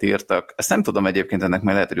 711-et írtak. Ezt nem tudom egyébként, ennek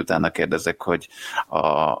majd lehet, hogy utána kérdezek, hogy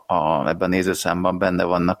ebben a nézőszámban benne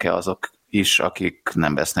vannak-e azok is, akik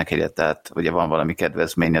nem vesznek egyet, tehát ugye van valami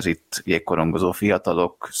kedvezmény az itt jégkorongozó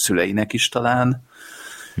fiatalok szüleinek is talán.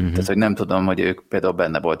 Tehát, hogy nem tudom, hogy ők például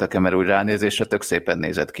benne voltak-e, mert úgy ránézésre tök szépen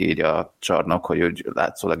nézett ki így a csarnok, hogy úgy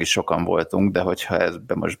látszólag is sokan voltunk, de hogyha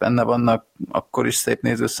ezben most benne vannak, akkor is szép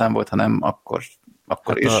nézőszám volt, ha nem, akkor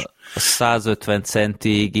hát is. A 150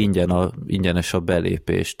 centig ingyenes a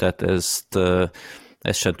belépés, tehát ezt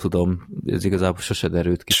sem tudom, ez igazából sose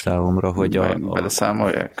derült ki számomra, hogy a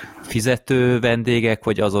fizető vendégek,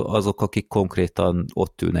 vagy azok, akik konkrétan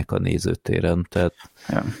ott ülnek a nézőtéren. Tehát...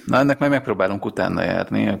 Ja. Na, ennek majd megpróbálunk utána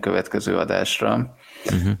járni a következő adásra.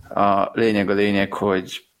 A lényeg,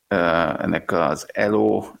 hogy ennek az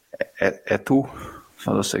Etu,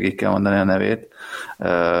 valószínűleg így kell mondani a nevét,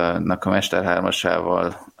 a Mester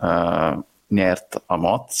 3-asával nyert a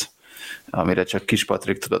Mac, amire csak Kis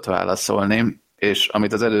Patrik tudott válaszolni, és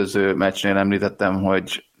amit az előző meccsnél említettem,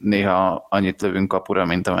 hogy néha annyit lövünk kapura,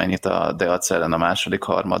 mint amennyit a Deac ellen a második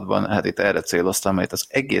harmadban, hát itt erre céloztam, mert az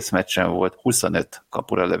egész meccsen volt 25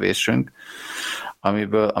 kapura lövésünk,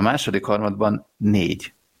 amiből a második harmadban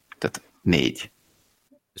 4. Tehát 4.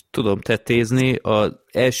 Tudom tetézni, az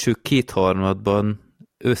első két harmadban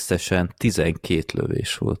összesen 12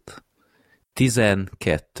 lövés volt.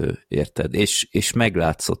 12, érted? És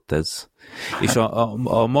meglátszott ez. És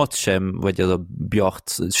a Mat sem, vagy az a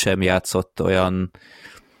Bjacht sem játszott olyan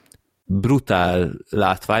brutál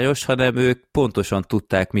látványos, hanem ők pontosan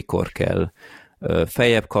tudták, mikor kell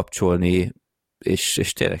feljebb kapcsolni,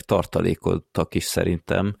 és tényleg tartalékoltak is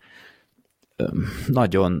szerintem.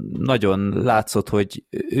 Nagyon, nagyon látszott, hogy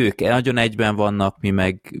ők nagyon egyben vannak, mi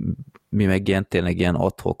meg ilyen, tényleg ilyen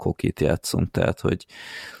ad-hoc hokit játszunk, tehát, hogy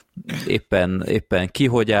éppen ki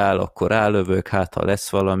hogy áll, akkor rálövök, hát ha lesz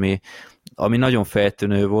valami. Ami nagyon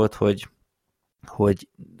feltűnő volt, hogy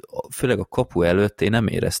főleg a kapu előtt én nem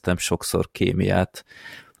éreztem sokszor kémiát,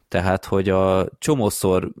 tehát, hogy a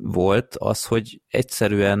csomószor volt az, hogy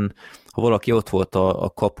egyszerűen, ha valaki ott volt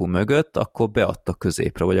a kapu mögött, akkor beadta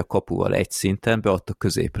középre, vagy a kapuval egy szinten beadta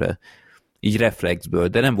középre. Így reflexből,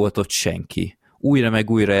 de nem volt ott senki. Újra meg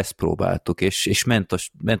újra ezt próbáltuk, és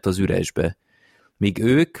ment az üresbe. Míg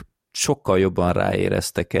ők sokkal jobban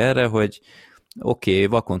ráéreztek erre, hogy oké,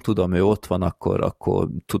 vakon tudom, ő ott van, akkor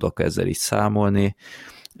tudok ezzel is számolni,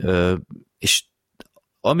 és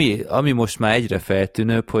ami most már egyre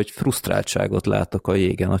feltűnőbb, hogy frusztráltságot látok a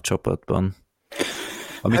jégen a csapatban.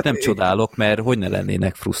 Amit hát nem csodálok, mert hogy ne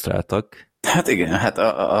lennének frusztráltak. Hát igen, hát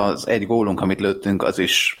az egy gólunk, amit lőttünk, az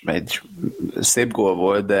is egy szép gól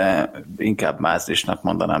volt, de inkább mázlisnak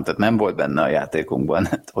mondanám, tehát nem volt benne a játékunkban.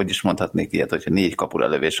 Hát, hogy is mondhatnék ilyet, hogyha 4 kapura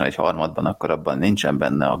lövés van egy harmadban, akkor abban nincsen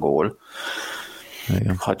benne a gól.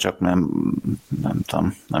 Igen. Ha csak nem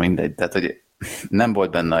tudom, na mindegy, tehát hogy nem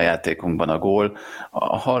volt benne a játékunkban a gól.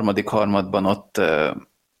 A harmadik harmadban ott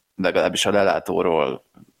legalábbis a lelátóról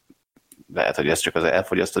lehet, hogy ez csak az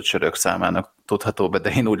elfogyasztott sörök számának tudható be,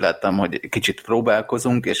 de én úgy láttam, hogy kicsit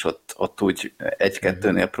próbálkozunk, és ott úgy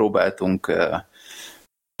 1-2-nél próbáltunk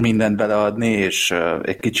mindent beleadni, és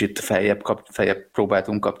egy kicsit feljebb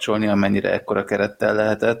próbáltunk kapcsolni, amennyire ekkora kerettel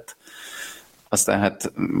lehetett. Aztán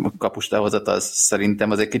hát kapustávozat az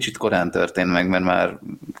szerintem az egy kicsit korán történt meg, mert már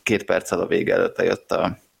 2 perccel a vége előtt jött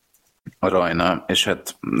a Rajna, és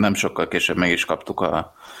hát nem sokkal később meg is kaptuk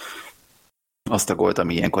azt a gólt,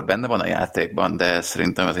 ami ilyenkor benne van a játékban, de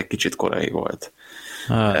szerintem ez egy kicsit korai volt.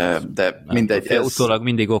 Hát, de mindegy. Utólag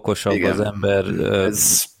mindig okosabb igen, az ember.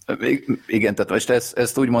 Igen, tehát most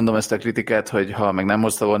ezt úgy mondom, ezt a kritikát, hogy ha meg nem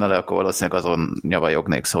hozta volna le, akkor valószínűleg azon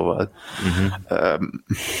nyavajognék, szóval.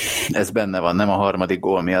 Ez benne van, nem a harmadik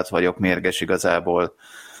gól miatt vagyok mérges igazából.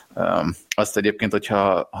 Azt egyébként,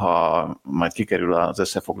 hogyha majd kikerül az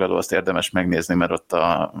összefoglaló, azt érdemes megnézni, mert ott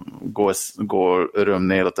a gól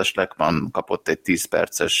örömnél ott a Schleckmann kapott egy 10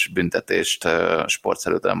 perces büntetést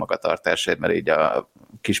sportszerűtlen magatartásért, mert így a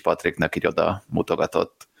kis Patriknak így oda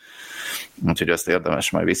mutogatott. Úgyhogy azt érdemes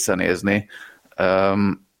majd visszanézni.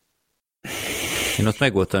 Én ott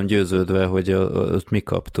meg voltam győződve, hogy ott mi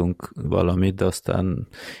kaptunk valamit, de aztán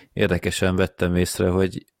érdekesen vettem észre,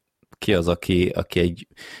 hogy ki az, aki egy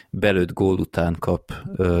belőtt gól után kap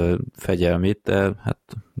fegyelmét, de hát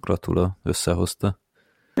gratula, összehozta.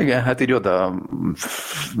 Igen, hát így oda,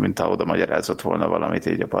 mint ha oda magyarázott volna valamit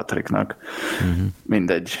így a Patriknak.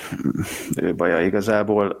 Mindegy, ő baja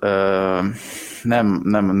igazából.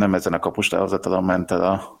 Nem ezen a kapustáhozatalon ment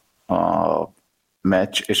el a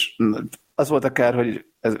meccs, és az volt a kár, hogy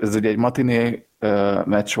ez ugye egy matiné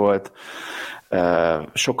meccs volt,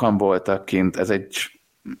 sokan voltak kint, ez egy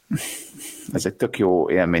tök jó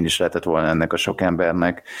élmény is lehetett volna ennek a sok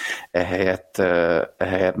embernek, ehelyett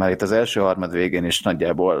már itt az első harmad végén is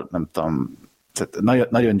nagyjából, nem tudom, nagyon,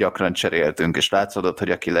 nagyon gyakran cseréltünk, és látszódott,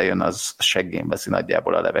 hogy aki lejön, az seggén veszi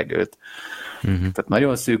nagyjából a levegőt. Tehát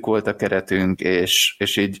nagyon szűk volt a keretünk,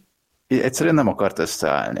 és így egyszerűen nem akart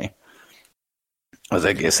összeállni az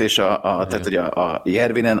egész, és tehát, hogy a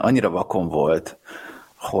Jervinen annyira vakon volt,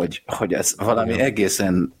 hogy ez valami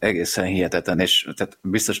egészen hihetetlen, és tehát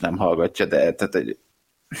biztos nem hallgatja, de tehát,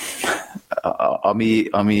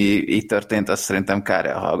 ami így történt, azt szerintem kár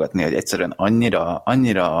elhallgatni, hogy egyszerűen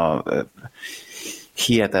annyira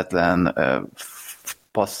hihetetlen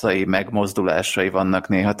passzai, megmozdulásai vannak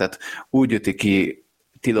néha, tehát úgy üti ki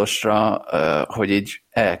tilosra, hogy így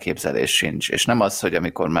elképzelés sincs, és nem az, hogy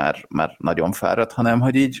amikor már nagyon fáradt, hanem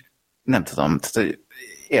hogy így nem tudom, tehát, hogy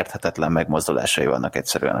érthetetlen megmozdulásai vannak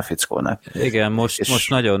egyszerűen a fickónak. Igen, most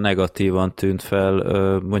nagyon negatívan tűnt fel,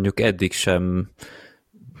 mondjuk eddig sem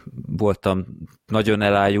voltam nagyon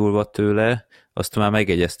elájulva tőle, azt már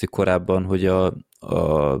megjegyeztük korábban, hogy a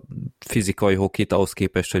fizikai hokit ahhoz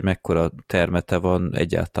képest, hogy mekkora termete van,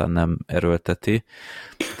 egyáltalán nem erőlteti.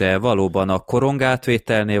 De valóban a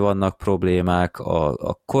korongátvételnél vannak problémák,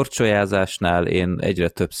 a korcsolyázásnál én egyre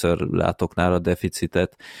többször látok nála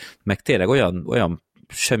deficitet, meg tényleg olyan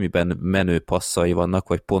semmiben menő passzai vannak,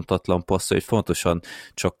 vagy pontatlan passzai, hogy fontosan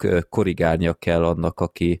csak korrigálnia kell annak,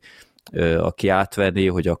 aki átvenni,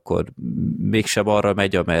 hogy akkor mégsem arra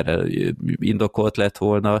megy, amerre indokolt lett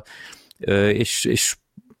volna, és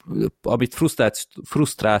amit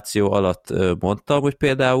frusztráció alatt mondtam, hogy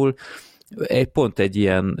például pont egy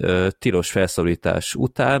ilyen tilos felszólítás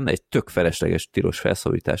után, egy tök felesleges tilos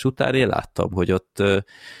felszólítás után én láttam, hogy ott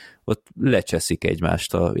lecseszik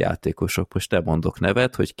egymást a játékosok. Most nem mondok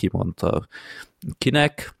nevet, hogy ki mondta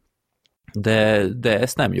kinek, de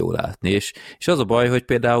ezt nem jó látni, és az a baj, hogy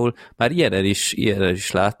például már ilyenen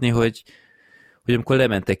is látni, hogy amikor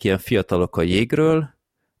lementek ilyen fiatalok a jégről,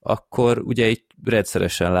 akkor ugye itt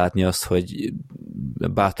rendszeresen látni azt, hogy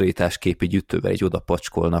bátorításképi gyűjtővel így oda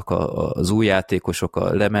pacskolnak az új játékosok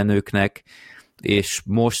a lemenőknek, és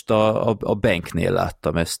most a banknél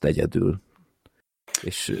láttam ezt egyedül.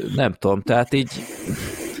 És nem tudom, tehát így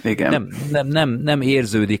igen. Nem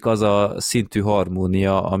érződik az a szintű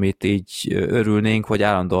harmónia, amit így örülnénk, hogy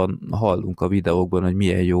állandóan hallunk a videókban, hogy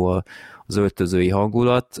milyen jó az öltözői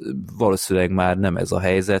hangulat. Valószínűleg már nem ez a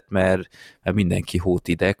helyzet, mert mindenki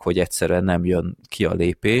hótideg, hogy egyszerűen nem jön ki a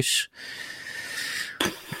lépés.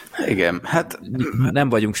 Igen, hát nem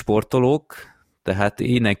vagyunk sportolók, tehát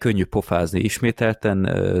innen könnyű pofázni ismételten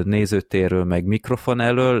nézőtérről, meg mikrofon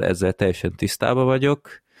elől, ezzel teljesen tisztában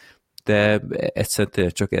vagyok, de egyszerűen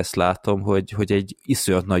csak ezt látom, hogy egy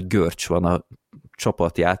iszonyat nagy görcs van a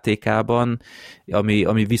csapat játékában,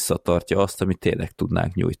 ami visszatartja azt, amit tényleg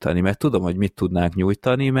tudnánk nyújtani. Mert tudom, hogy mit tudnánk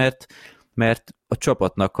nyújtani, mert a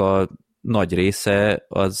csapatnak a nagy része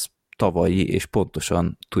az tavalyi, és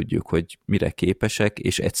pontosan tudjuk, hogy mire képesek,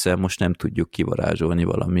 és egyszerűen most nem tudjuk kivarázsolni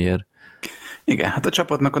valamiért. Igen, hát a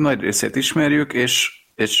csapatnak a nagy részét ismerjük,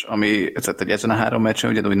 és ami tehát ezen a 3 meccsen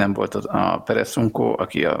ugyanúgy nem volt a Peresunko,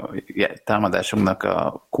 aki a támadásunknak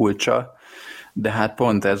a kulcsa, de hát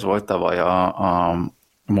pont ez volt tavaly a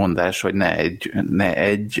mondás, hogy ne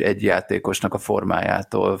egy játékosnak a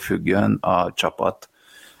formájától függjön a csapat,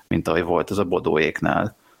 mint ahogy volt az a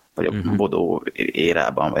Bodóéknál, vagy a Bodó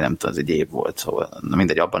érában, vagy nem tudom, az egy év volt, szóval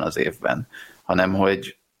mindegy, abban az évben, hanem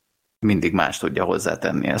hogy mindig más tudja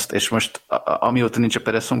hozzátenni ezt. És most, amióta nincs a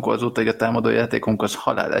Peresunko, azóta, hogy a támadójátékunk az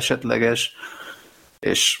halál esetleges,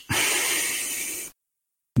 és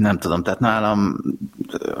nem tudom, tehát nálam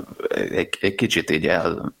egy kicsit így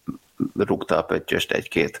elrúgta a pöttyöst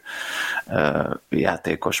egy-két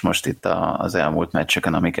játékos most itt az elmúlt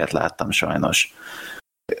meccseken, amiket láttam sajnos.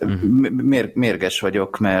 Mérges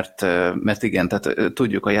vagyok, mert igen, tehát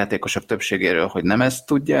tudjuk a játékosok többségéről, hogy nem ezt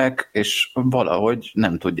tudják, és valahogy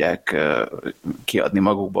nem tudják kiadni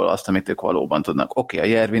magukból azt, amit ők valóban tudnak. Oké, a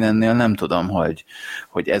Järvinennél nem tudom,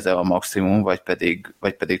 hogy ez a maximum, vagy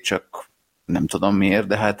pedig csak nem tudom miért,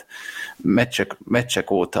 de hát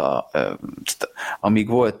meccsek óta, amíg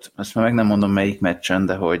volt, ezt már meg nem mondom melyik meccsen,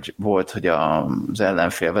 de hogy volt, hogy az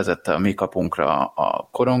ellenfél vezette a mi kapunkra a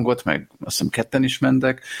korongot, meg azt hiszem ketten is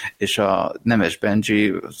mentek, és a Nemes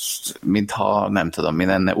Benji, mintha nem tudom mi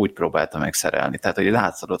lenne, úgy próbálta megszerelni. Tehát, hogy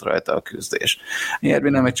látszott rajta a küzdés.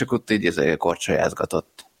 Jervinen meg csak ott így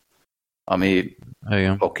korcsolyázgatott. Ami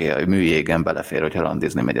oké, a műjégen belefér, hogyha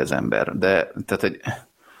randizni megy az ember, de tehát, hogy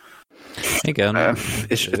igen,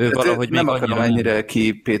 és valahogy nem akarom ennyire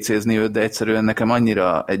kipécézni őt, de egyszerűen nekem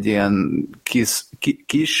annyira egy ilyen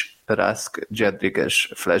kis Rask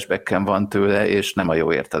Jedrick-es flashbacken van tőle, és nem a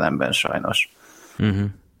jó értelemben sajnos.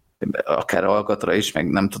 Akár Alcatra is, meg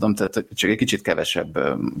nem tudom, tehát csak egy kicsit kevesebb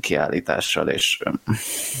kiállítással,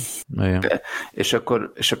 és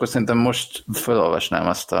akkor szerintem most felolvasnám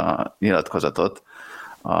azt a nyilatkozatot,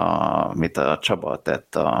 amit a Csaba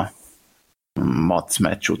tett a Mac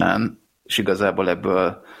meccs után, és igazából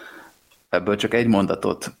ebből csak egy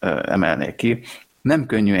mondatot emelnék ki. Nem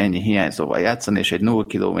könnyű ennyi hiányzóval játszani, és egy 0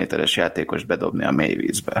 kilométeres játékos bedobni a mély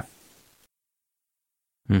vízbe.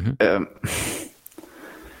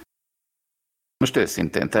 Most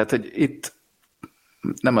őszintén, tehát, hogy itt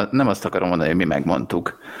nem azt akarom mondani, hogy mi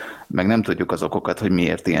megmondtuk, meg nem tudjuk az okokat, hogy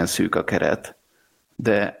miért ilyen szűk a keret,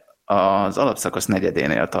 de az alapszakasz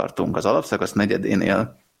negyedénél tartunk. Az alapszakasz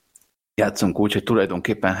negyedénél játszunk úgy, hogy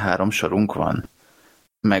tulajdonképpen 3 sorunk van.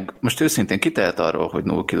 Meg most őszintén kitehet arról, hogy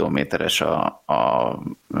 0 kilométeres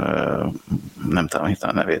nem tudom,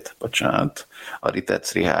 a nevét, bocsánat, a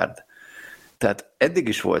Ritec Richard. Tehát eddig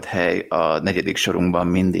is volt hely a 4. sorunkban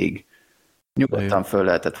mindig, Nyugodtan föl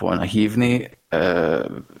lehetett volna hívni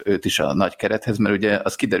őt is a nagy kerethez, mert ugye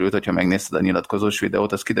az kiderült, hogyha megnézted a nyilatkozós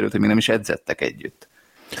videót, az kiderült, hogy még nem is edzettek együtt.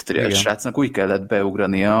 Tehát a srácnak úgy kellett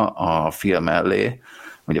beugrania a film mellé,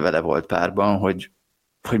 ugye vele volt párban, hogy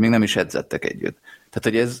még nem is edzettek együtt. Tehát,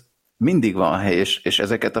 hogy ez mindig van hely, és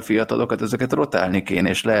ezeket a fiatalokat, ezeket rotálni kéne,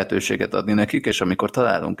 és lehetőséget adni nekik, és amikor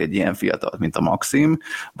találunk egy ilyen fiatalt, mint a Maxim,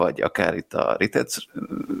 vagy akár itt a Ritec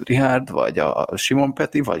Richard, vagy a Simon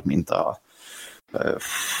Peti, vagy mint a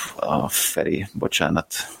Feri,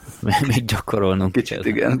 bocsánat. Még gyakorolnunk kicsit,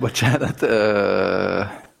 igen, bocsánat.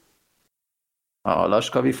 A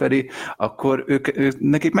Laskavi Feri, akkor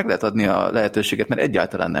nekik meg lehet adni a lehetőséget, mert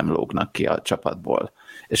egyáltalán nem lógnak ki a csapatból.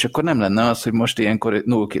 És akkor nem lenne az, hogy most ilyenkor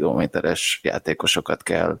 0 kilométeres játékosokat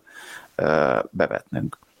kell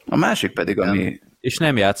bevetnünk. A másik pedig, ami... És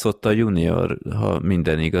nem játszott a junior, ha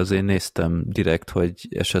minden igaz. Én néztem direkt, hogy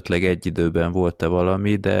esetleg egy időben volt-e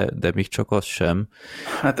valami, de még csak az sem.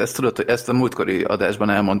 Hát ezt tudod, hogy ezt a múltkori adásban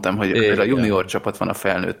elmondtam, hogy a junior csapat van a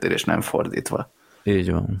felnőttér, és nem fordítva.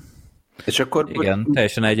 Így van. És akkor... Igen,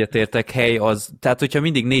 teljesen egyetértek. Tehát hogyha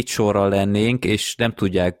mindig 4 sorral lennénk, és nem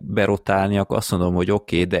tudják berotálni, akkor azt mondom, hogy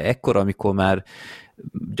oké, de ekkor, amikor már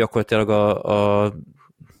gyakorlatilag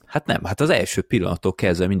hát az első pillanattól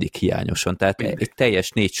kezdve mindig hiányosan, tehát egy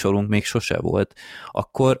teljes 4 sorunk még sose volt,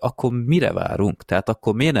 akkor mire várunk? Tehát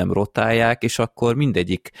akkor miért nem rotálják, és akkor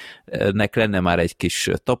mindegyiknek lenne már egy kis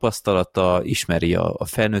tapasztalata, ismeri a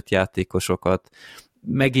felnőtt játékosokat,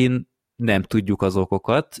 megint nem tudjuk az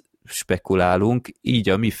okokat, spekulálunk, így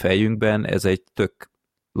a mi fejünkben ez egy tök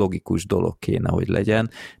logikus dolog kéne, hogy legyen.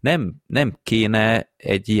 Nem kéne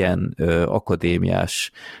egy ilyen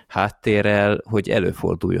akadémiás háttérrel, hogy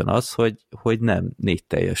előforduljon az, hogy nem 4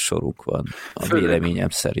 teljes sorunk van, véleményem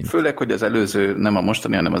szerint. Főleg, hogy az előző, nem a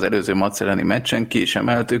mostani, hanem az előző Mac elleni meccsen ki is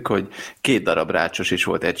emeltük, hogy 2 darab rácsos is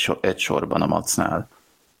volt egy sorban a Macnál.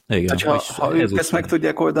 Igen. Ha ők ezt meg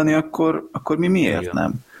tudják oldani, akkor mi miért igen.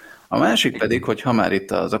 nem? A másik pedig, hogy ha már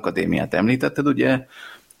itt az akadémiát említetted, ugye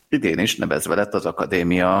idén is nevezve lett az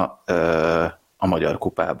akadémia a Magyar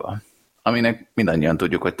Kupába, aminek mindannyian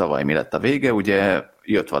tudjuk, hogy tavaly mi lett a vége, ugye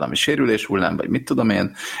jött valami sérülés hullám, vagy mit tudom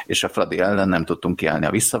én, és a Fradi ellen nem tudtunk kiállni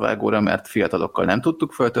a visszavágóra, mert fiatalokkal nem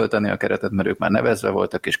tudtuk föltölteni a keretet, mert ők már nevezve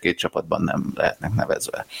voltak, és 2 csapatban nem lehetnek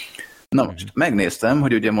nevezve. Na most, megnéztem,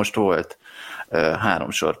 hogy ugye most volt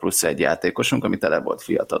 3 sor plusz 1 játékosunk, ami tele volt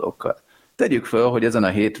fiatalokkal. Tegyük föl, hogy ezen a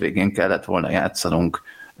hétvégén kellett volna játszanunk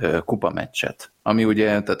kupameccset, ami ugye,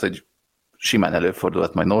 tehát hogy simán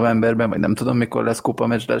előfordulhat majd novemberben, vagy nem tudom mikor lesz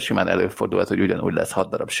kupameccs, de simán előfordulhat, hogy ugyanúgy lesz 6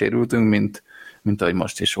 darab sérültünk, mint ahogy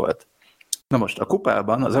most is volt. Na most a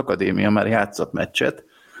kupában az akadémia már játszott meccset,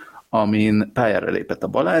 amin pályára lépett a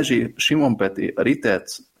Balázsi, Simon Peti, a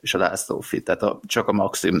Ritec és a László Fi, tehát csak a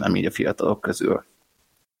Maxim nem így a fiatalok közül.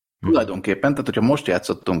 Tulajdonképpen, tehát hogyha most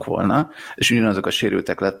játszottunk volna, és ugyanazok a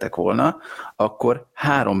sérültek lettek volna, akkor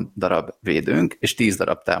 3 darab védőnk és 10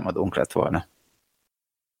 darab támadónk lett volna.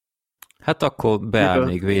 Hát akkor beáll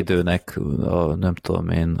még védőnek, nem tudom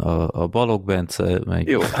én, a Balogh Bence, meg...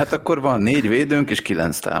 Jó, hát akkor van 4 védőnk és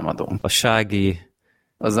 9 támadónk. A Sági...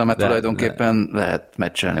 Azzal már tulajdonképpen lehet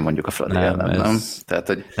meccselni mondjuk a Fradi ellen, nem? Tehát,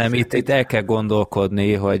 hogy... Nem, itt el kell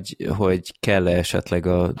gondolkodni, hogy kell-e esetleg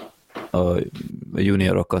a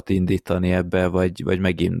juniorokat indítani ebbe, vagy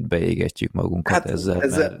megint beégetjük magunkat hát ezzel.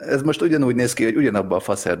 Ez most ugyanúgy néz ki, hogy ugyanabba a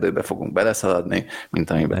faszerdőbe fogunk beleszaladni, mint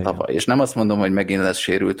amiben tavaly. És nem azt mondom, hogy megint lesz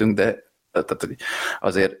sérültünk, de tehát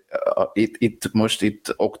azért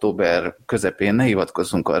itt október közepén ne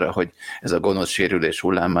hivatkozzunk arra, hogy ez a gonosz sérülés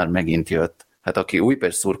hullám már megint jött. Hát aki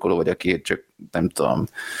Újpest szurkoló, vagy aki csak nem tudom,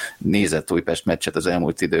 nézett Újpest meccset az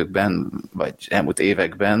elmúlt időkben, vagy elmúlt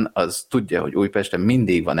években, az tudja, hogy Újpesten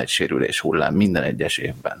mindig van egy sérülés hullám minden egyes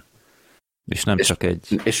évben. És nem csak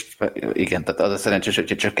egy. És igen, tehát az a szerencsés, hogy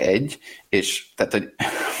csak egy, és tehát, hogy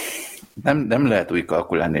nem lehet úgy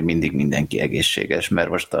kalkulálni, hogy mindig mindenki egészséges, mert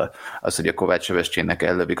most az, hogy a Kovács Sebestyénnek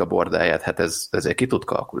ellövik a bordáját, hát ezzel ki tud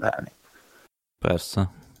kalkulálni.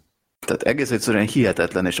 Persze. Tehát egész egyszerűen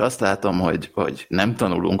hihetetlen, és azt látom, hogy nem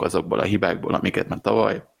tanulunk azokból a hibákból, amiket már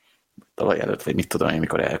tavaly előtt, vagy mit tudom én,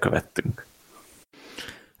 mikor elkövettünk.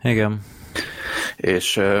 Igen.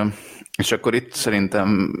 És akkor itt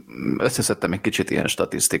szerintem összeszedtem egy kicsit ilyen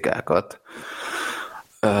statisztikákat,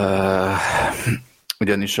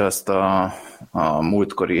 ugyanis azt a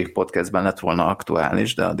múltkori podcastben lett volna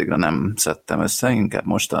aktuális, de addigra nem szedtem össze, inkább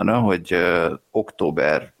mostanra, hogy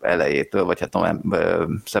október elejétől, vagy hát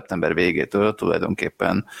szeptember végétől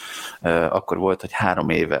tulajdonképpen akkor volt, hogy 3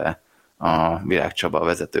 éve a Virág Csaba a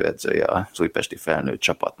vezetőedzője az újpesti felnőtt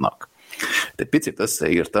csapatnak. De egy picit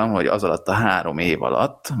összeírtam, hogy az alatt a 3 év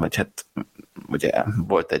alatt, vagy hát ugye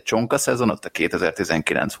volt egy csonka szezon, ott a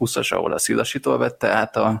 2019-20-as, ahol a Szilasitól vette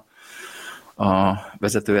át a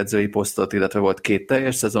vezetőedzői posztot, illetve volt 2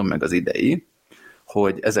 teljes szezon, meg az idei,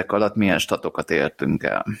 hogy ezek alatt milyen statokat értünk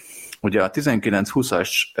el. Ugye a 19-20-as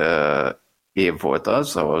év volt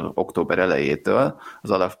az, ahol október elejétől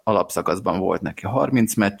az alapszakaszban volt neki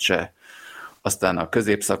 30 meccse, aztán a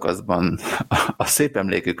középszakaszban, a szép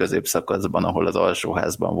emlékű középszakaszban, ahol az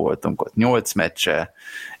alsóházban voltunk, ott 8 meccse,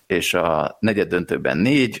 és a negyeddöntőben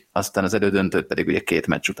 4, aztán az elődöntőt pedig ugye 2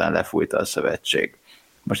 meccs után lefújta a szövetség.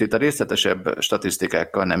 Most itt a részletesebb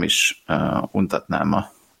statisztikákkal nem is untatnám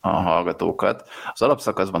a hallgatókat. Az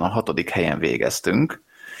alapszakaszban a 6. helyen végeztünk,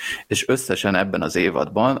 és összesen ebben az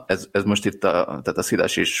évadban, ez most itt tehát a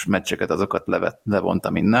Szilasis meccseket, azokat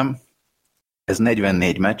levontam innen, ez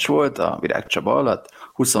 44 meccs volt a Virág Csaba alatt,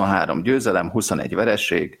 23 győzelem, 21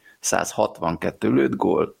 vereség, 162 lőtt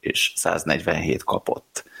gól, és 147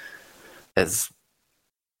 kapott. Ez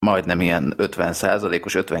majdnem ilyen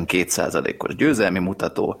 50%-os, 52%-os győzelmi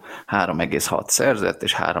mutató, 3,6 szerzett,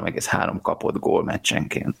 és 3,3 kapott gól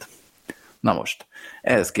meccsenként. Na most,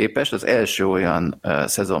 ehhez képest az első olyan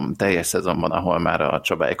teljes szezonban, ahol már a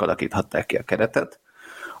Csabáik alakíthatták ki a keretet,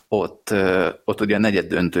 ott ugye a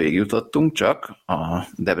negyeddöntőig jutottunk csak a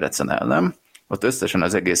Debrecen ellen, ott összesen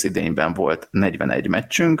az egész idényben volt 41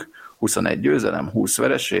 meccsünk, 21 győzelem, 20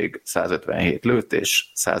 vereség, 157 lőtt és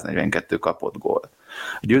 142 kapott gól.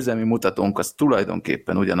 A győzelmi mutatónk az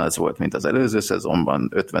tulajdonképpen ugyanaz volt, mint az előző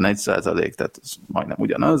szezonban, 51%, tehát ez majdnem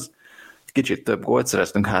ugyanaz. Kicsit több gólt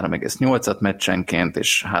szereztünk, 3,8-at meccsenként,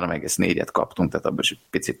 és 3,4-et kaptunk, tehát abban is egy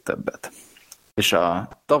picit többet. És a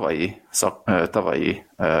tavalyi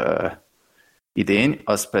idény,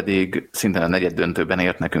 az pedig szintén a negyeddöntőben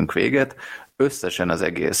ért nekünk véget. Összesen az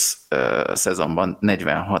egész szezonban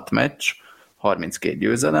 46 meccs, 32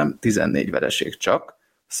 győzelem, 14 vereség csak,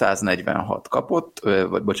 146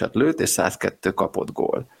 lőtt, és 102 kapott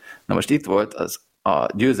gól. Na most itt volt a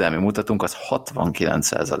győzelmi mutatónk, az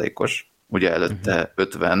 69%-os, ugye előtte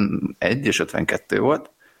 51 és 52 volt,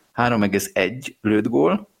 3,1 lőtt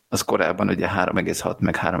gól, az korábban ugye 3,6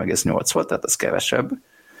 meg 3,8 volt, tehát az kevesebb,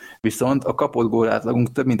 viszont a kapott gól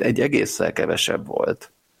átlagunk több mint 1,1-szel kevesebb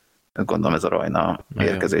volt. Gondolom ez a Rajna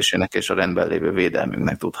érkezésének és a rendben lévő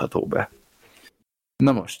védelmünknek tudható be.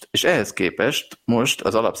 Na most, és ehhez képest most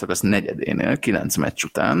az alapszakasz negyedénél, 9 meccs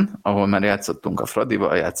után, ahol már játszottunk a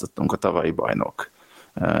Fradival, játszottunk a tavalyi bajnok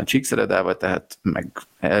Csíkszeredával, tehát meg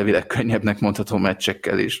elvileg könnyebbnek mondható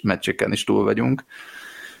meccsekkel is túl vagyunk.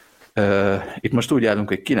 Itt most úgy állunk,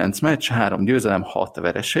 hogy 9 meccs, 3 győzelem, 6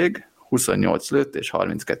 vereség, 28 lőtt és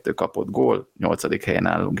 32 kapott gól, 8. helyen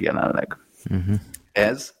állunk jelenleg.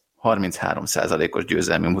 Ez 33%-os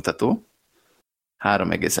győzelmi mutató,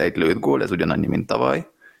 3,1 lőtt gól, ez ugyanannyi, mint tavaly,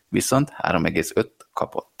 viszont 3,5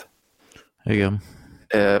 kapott. Igen.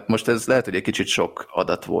 Most ez lehet, hogy egy kicsit sok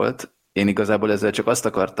adat volt. Én igazából ezzel csak azt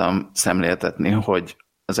akartam szemléltetni, hogy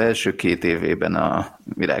az első 2 évében a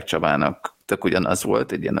Virág Csabának tök ugyanaz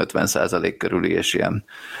volt, egy ilyen 50% körüli, és ilyen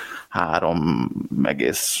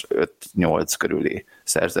 3,5-8 körüli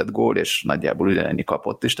szerzett gól, és nagyjából ugyanennyi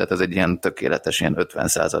kapott is, tehát ez egy ilyen tökéletes, ilyen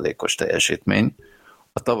 50%-os teljesítmény.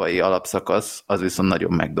 A tavalyi alapszakasz az viszont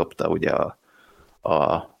nagyon megdobta ugye a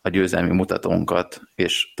győzelmi mutatónkat,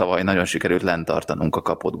 és tavaly nagyon sikerült lenntartanunk a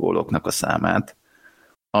kapott góloknak a számát,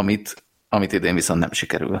 amit idén viszont nem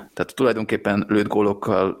sikerül. Tehát tulajdonképpen lőtt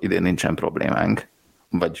gólokkal idén nincsen problémánk,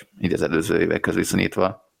 vagy így az előző évekhez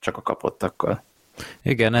viszonyítva, csak a kapottakkal.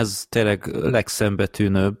 Igen, ez tényleg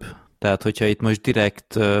legszembetűnőbb. Tehát, hogyha itt most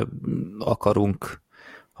direkt akarunk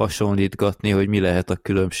hasonlítgatni, hogy mi lehet a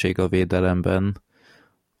különbség a védelemben,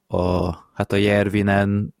 hát a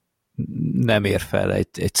Järvinen nem ér fel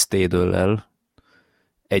egy Stadellel,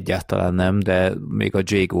 egyáltalán nem, de még a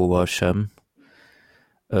Jégóval sem.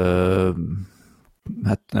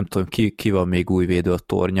 Hát nem tudom, ki van még új védő, a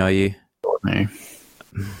Tornyai.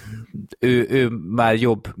 Ő már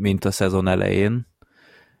jobb, mint a szezon elején,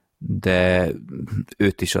 de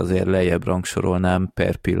őt is azért lejjebb rangsorolnám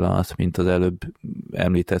per pillanat, mint az előbb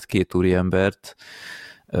említett 2 úriembert.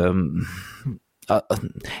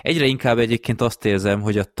 Egyre inkább egyébként azt érzem,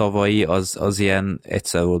 hogy a tavalyi az ilyen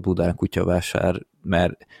egyszer volt Budán kutyavásár,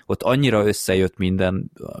 mert ott annyira összejött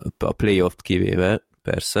minden, a playoff-t kivéve,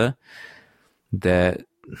 persze, de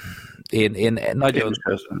én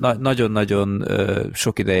nagyon-nagyon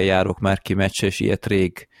sok ideje járok már ki meccsre, és ilyet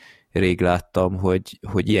rég láttam,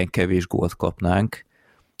 hogy ilyen kevés gólt kapnánk,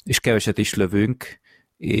 és keveset is lövünk,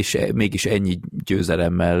 és mégis ennyi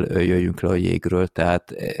győzelemmel jöjjünk le a jégről,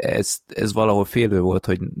 tehát ez valahol félő volt,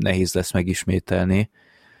 hogy nehéz lesz megismételni,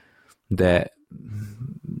 de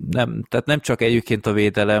tehát nem csak egyébként a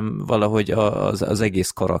védelem, valahogy az egész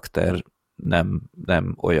karakter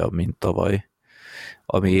nem olyan, mint tavaly.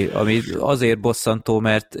 Ami azért bosszantó,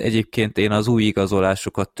 mert egyébként én az új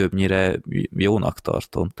igazolásokat többnyire jónak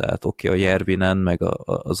tartom. Tehát oké, a Jervinen, meg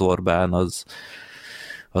az Orbán az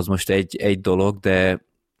most egy dolog, de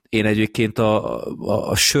én egyébként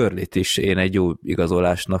a Shirley-t is én egy jó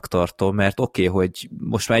igazolásnak tartom, mert oké, hogy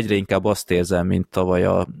most már egyre inkább azt érzem, mint tavaly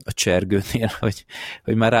a Csergőnél,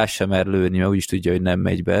 hogy már rá sem mer lőni, mert úgyis tudja, hogy nem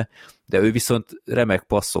megy be, de ő viszont remek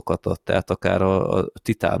passzokat ad, tehát akár a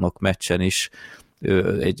Titánok meccsen is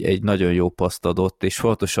egy nagyon jó paszt adott, és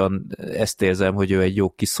fontosan ezt érzem, hogy ő egy jó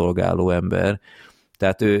kiszolgáló ember,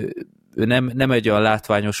 tehát ő nem egy olyan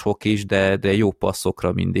látványos hokis, de jó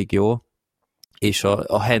passzokra mindig jó, és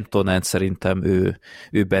a Hentonen szerintem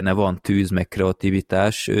ő benne van tűz, meg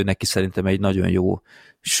kreativitás, neki szerintem egy nagyon jó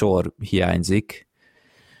sor hiányzik.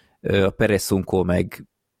 A Peresunko meg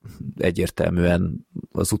egyértelműen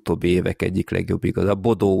az utóbbi évek egyik legjobb igaz. A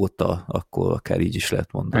Bodó óta, akkor akár így is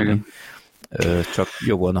lehet mondani. Igen. Csak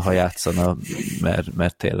jó volna, ha játszana,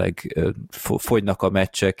 mert tényleg fogynak a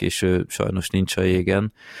meccsek, és ő sajnos nincs a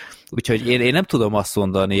jégen. Úgyhogy én nem tudom azt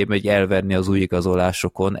mondani, hogy elverni az új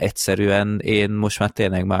igazolásokon, egyszerűen én most már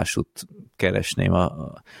tényleg másút keresném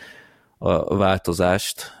a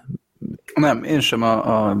változást. Nem, én sem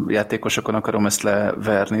a játékosokon akarom ezt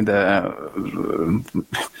leverni, de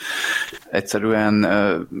egyszerűen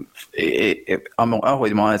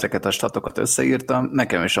ahogy ma ezeket a statokat összeírtam,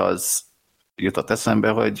 nekem is az jutott eszembe,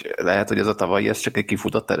 hogy lehet, hogy ez a tavalyi ez csak egy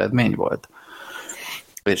kifutott eredmény volt.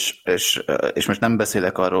 És most nem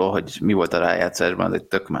beszélek arról, hogy mi volt a rájátszásban, ez egy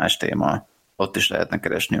tök más téma. Ott is lehetne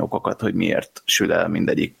keresni okokat, hogy miért sül el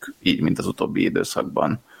mindegyik így, mint az utóbbi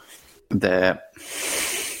időszakban. De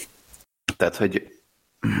tehát, hogy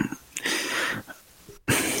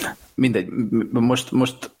mindegy,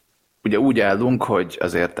 most ugye úgy állunk, hogy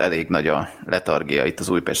azért elég nagy a letargia itt az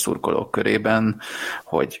Újpest szurkolók körében,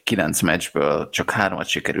 hogy 9 meccsből csak 3-at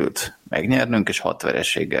sikerült megnyernünk, és 6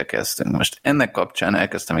 vereséggel kezdtünk. Most ennek kapcsán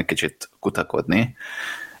elkezdtem egy kicsit kutakodni,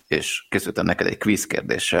 és készültem neked egy quiz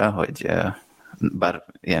kérdéssel, hogy bár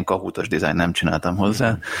ilyen kahútos dizájn nem csináltam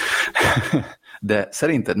hozzá, de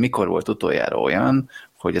szerinted mikor volt utoljára olyan,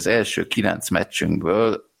 hogy az első 9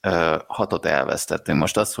 meccsünkből 6-ot elvesztettünk?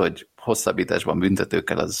 Most az, hogy hosszabbításban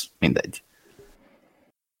büntetőkkel, az mindegy.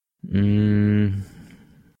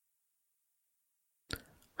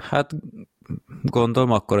 Hát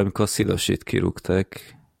gondolom akkor, amikor Szilasit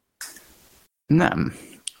kirúgták. Nem.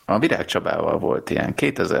 A Virág Csabával volt ilyen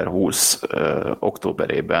 2020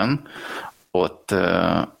 októberében, ott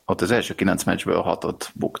az első 9 meccsből 6-ot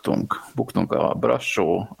buktunk. Buktunk a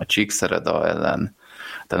Brassó, a Csíkszereda ellen,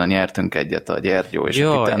 utána nyertünk egyet a Gyergyó és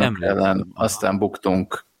a Titánok ellen, aztán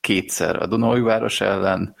buktunk 2-szer a Dunaújváros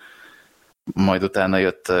ellen, majd utána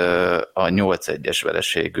jött a 8-1-es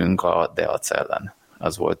vereségünk a Deac ellen.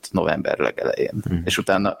 Az volt november legelején. És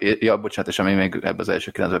utána, bocsánat, és ami még ebbe az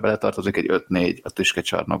első 9-be beletartozik, egy 5-4 a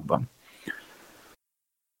Tüskecsarnokban.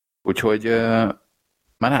 Úgyhogy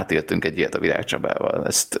már átéltünk egy ilyet a Virág Csabával.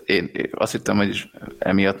 Ezt én azt hittem, hogy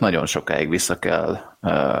emiatt nagyon sokáig vissza kell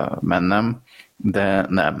mennem, de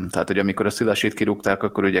nem. Tehát, hogy amikor a Szilasit kirúgták,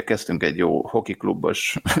 akkor ugye kezdtünk egy jó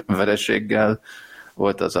hokiklubos vereséggel,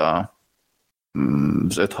 volt az az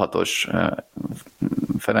 5-6-os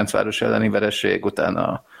Ferencváros elleni vereség,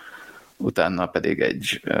 utána pedig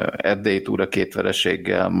egy erdélyi túra 2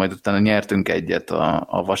 vereséggel, majd utána nyertünk egyet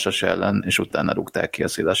a Vasas ellen, és utána rúgták ki a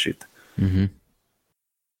Szilasit.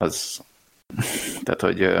 Tehát,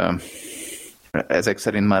 hogy ezek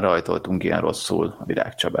szerint már rajtoltunk ilyen rosszul a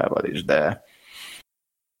Virág Csabával is, de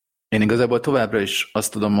én igazából továbbra is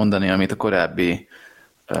azt tudom mondani, amit a korábbi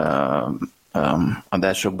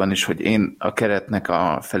adásokban is, hogy én a keretnek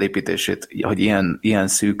a felépítését, hogy ilyen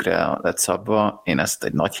szűkre lett szabva, én ezt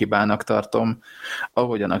egy nagy hibának tartom.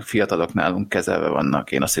 Ahogyan a fiatalok nálunk kezelve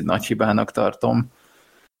vannak, én azt egy nagy hibának tartom,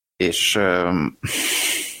 és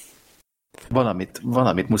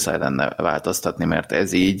valamit muszáj lenne változtatni, mert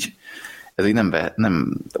ez így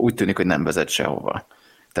nem úgy tűnik, hogy nem vezet sehova.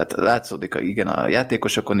 Tehát látszódik, igen, a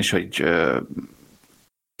játékosokon is, hogy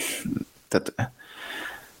tehát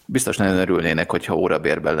biztos nagyon örülnének, hogyha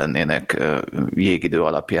órabérben lennének jégidő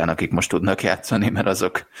alapján, akik most tudnak játszani, mert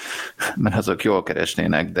azok jól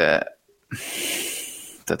keresnének, de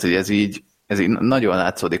tehát, hogy ez így nagyon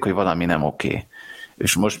látszódik, hogy valami nem oké.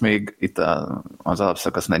 És most még itt az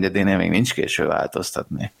alapszakasz negyedénél még nincs késő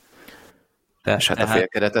változtatni. És hát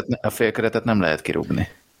a félkeretet nem lehet kirúgni.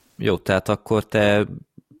 Jó, tehát akkor te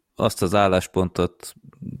azt az álláspontot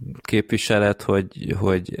képviseled,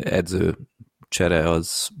 hogy edző csere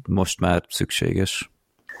az most már szükséges.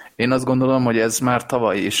 Én azt gondolom, hogy ez már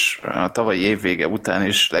a tavalyi évvége után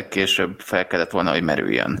is legkésőbb fel kellett volna, hogy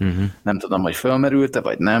merüljön. Nem tudom, hogy felmerült-e,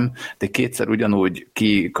 vagy nem, de kétszer ugyanúgy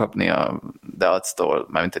kikapni a Deac-tól,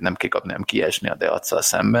 mármint nem kikapni, hanem kiesni a Deac-szal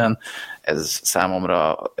szemben, ez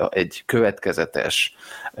számomra egy következetes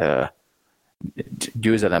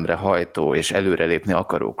győzelemre hajtó és előrelépni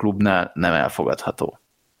akaró klubnál nem elfogadható.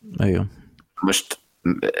 Jó. Most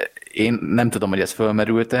én nem tudom, hogy ez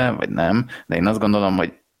fölmerült-e, vagy nem, de én azt gondolom,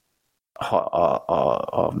 hogy ha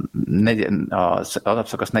az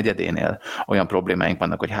alapszakasz negyedénél olyan problémáink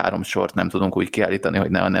vannak, hogy 3 sort nem tudunk úgy kiállítani, hogy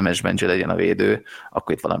ne a Nemes Benji legyen a védő,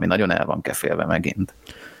 akkor itt valami nagyon el van kefélve megint.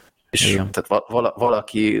 És tehát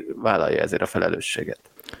valaki vállalja ezért a felelősséget.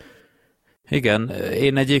 Igen,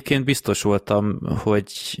 én egyébként biztos voltam,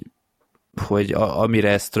 hogy amire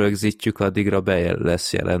ezt rögzítjük, addigra be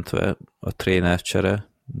lesz jelentve a trénercsere,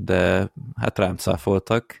 de hát rám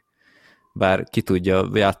cáfoltak. Bár ki tudja,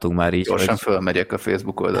 jártunk már így, gyorsan fölmegyek a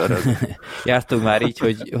Facebook oldalra. Jártunk már így,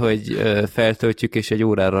 hogy feltöltjük, és egy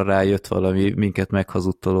órára rájött valami minket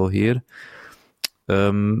meghazudtoló hír.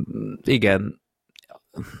 Igen.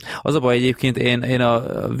 Az a baj egyébként, én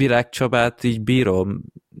a Virág Csabát így bírom,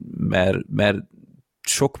 mert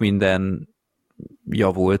sok minden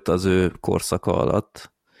javult az ő korszaka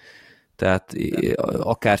alatt. Tehát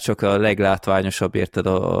akár csak a leglátványosabb, érted,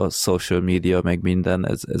 a social media, meg minden,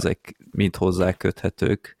 ezek mind hozzá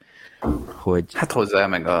köthetők. Hogy... Hát hozzá,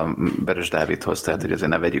 meg a Beres Dávidhoz, tehát hogy azért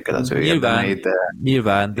ne vegyük el az ő érdemeit,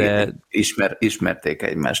 de ismerték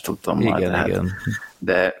egymást, tudom. Igen.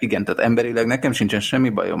 De igen, tehát emberileg nekem sincsen semmi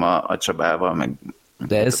bajom a Csabával, meg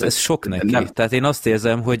de ez sok neki. Nem. Tehát én azt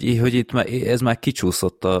érzem, hogy itt ez már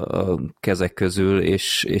kicsúszott a kezek közül,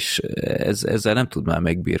 és ezzel nem tud már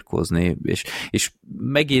megbirkózni. És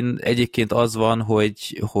megint egyébként az van,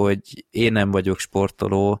 hogy én nem vagyok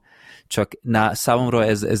sportoló, csak számomra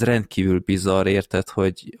ez rendkívül bizarr, érted,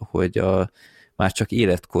 hogy már csak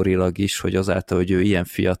életkorilag is, hogy azáltal, hogy ő ilyen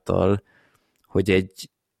fiatal, hogy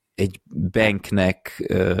egy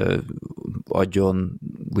banknek adjon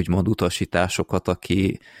úgymond utasításokat,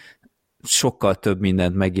 aki sokkal több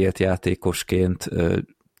mindent megélt játékosként,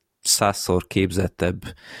 100-szor képzettebb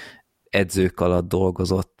edzők alatt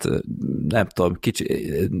dolgozott,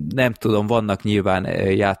 nem tudom, vannak nyilván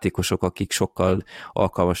játékosok, akik sokkal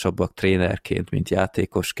alkalmasabbak trénerként, mint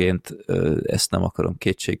játékosként, ezt nem akarom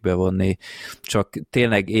kétségbe vonni, csak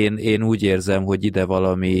tényleg én úgy érzem, hogy ide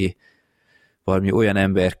valami olyan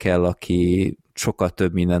ember kell, aki sokkal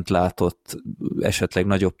több mindent látott, esetleg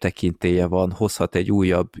nagyobb tekintélye van, hozhat egy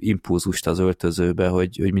újabb impulzust az öltözőbe,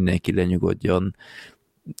 hogy mindenki lenyugodjon.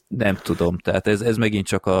 Nem tudom, tehát ez megint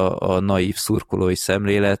csak a naív szurkolói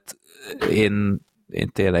szemlélet. Én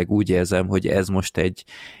tényleg úgy érzem, hogy ez most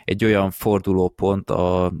egy olyan fordulópont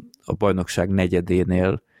a bajnokság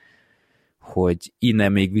negyedénél, hogy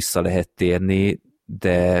innen még vissza lehet térni,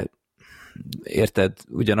 de érted,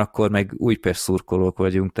 ugyanakkor meg Újpest szurkolók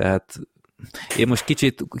vagyunk, tehát én most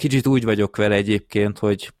kicsit úgy vagyok vele egyébként,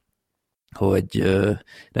 hogy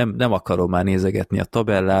nem akarom már nézegetni a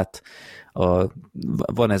tabellát,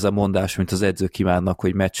 van ez a mondás, mint az edzők imádnak,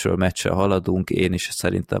 hogy meccsről meccsre haladunk, én is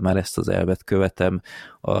szerintem már ezt az elvet követem.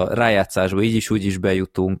 A rájátszásba így is úgy is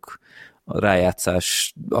bejutunk, a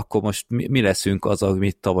rájátszás, akkor most mi leszünk az,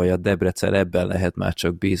 amit tavaly a Debrecen, ebben lehet már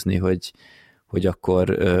csak bízni, hogy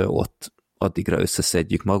akkor ott addigra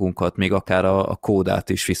összeszedjük magunkat, még akár a kódát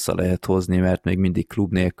is vissza lehet hozni, mert még mindig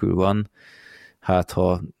klub nélkül van. Hát,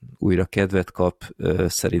 ha újra kedvet kap,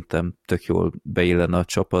 szerintem tök jól beillene a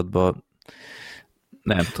csapatba.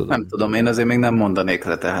 Nem tudom. Nem tudom, én azért még nem mondanék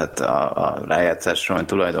le, tehát a rájátszásról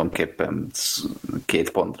tulajdonképpen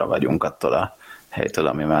 2 pontra vagyunk attól a helytől,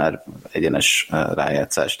 ami már egyenes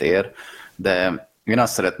rájátszást ér, de én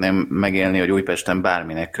azt szeretném megélni, hogy Újpesten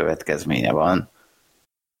bárminek következménye van,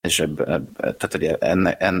 és tehát ugye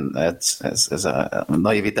ez a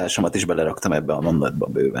naivitásomat is beleraktam ebbe a mondatba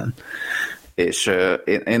bőven. És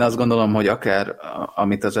én azt gondolom, hogy akár,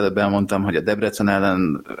 amit az előbb elmondtam, hogy a Debrecen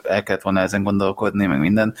ellen el kellett volna ezen gondolkodni, meg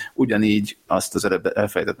minden, ugyanígy azt az előbb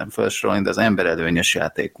elfelejtettem felsorolni, de az emberelőnyös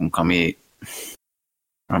játékunk, ami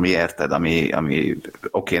érted, ami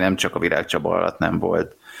oké, nem csak a Virág Csaba alatt nem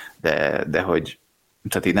volt, de hogy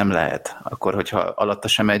tehát így nem lehet. Akkor, hogyha alatta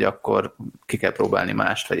sem megy, akkor ki kell próbálni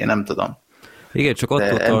mást, vagy én nem tudom. Igen, csak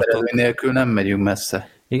attól tartok... nélkül nem megyünk messze.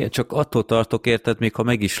 Igen, csak attól tartok, érted, még ha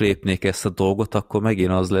meg is lépnék ezt a dolgot, akkor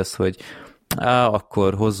megint az lesz, hogy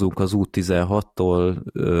akkor hozzunk az U16-tól,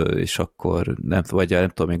 és akkor nem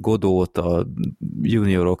tudom, még Godót a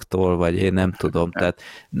junioroktól, vagy én nem tudom. Tehát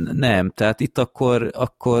nem, tehát itt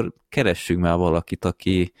akkor keressünk már valakit,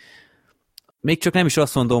 még csak nem is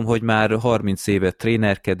azt mondom, hogy már 30 évet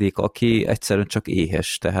trénerkedik, aki egyszerűen csak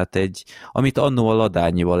éhes, tehát amit annó a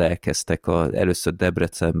Ladányival elkezdtek először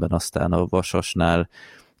Debrecenben, aztán a Vasasnál,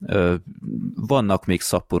 vannak még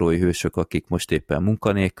szaporói hősök, akik most éppen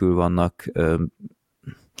munkanélkül vannak,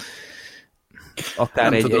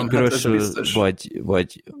 akár egy Grösl,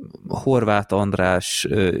 vagy Horváth András,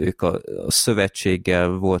 ők a szövetséggel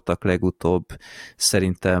voltak legutóbb,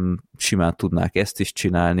 szerintem simán tudnák ezt is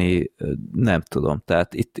csinálni, nem tudom,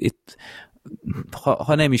 tehát itt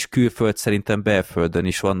ha nem is külföld, szerintem belföldön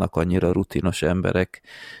is vannak annyira rutinos emberek,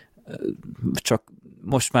 csak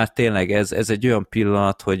most már tényleg ez egy olyan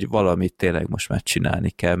pillanat, hogy valamit tényleg most már csinálni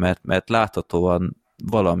kell, mert láthatóan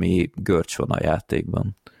valami görcs van a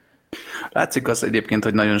játékban. Látszik az egyébként,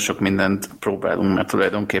 hogy nagyon sok mindent próbálunk, mert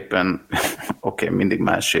tulajdonképpen mindig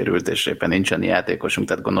más sérült, és éppen nincsen játékosunk,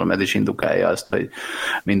 tehát gondolom ez is indukálja azt, hogy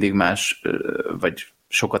mindig más, vagy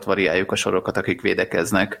sokat variáljuk a sorokat, akik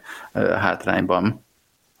védekeznek hátrányban,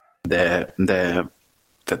 de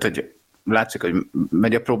tehát, hogy látszik, hogy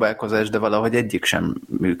megy a próbálkozás, de valahogy egyik sem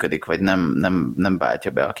működik, vagy nem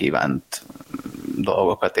váltja be a kívánt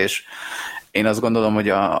dolgokat, és én azt gondolom, hogy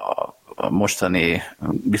a mostani,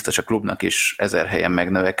 biztos a klubnak is 1000 helyen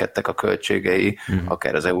megnövekedtek a költségei,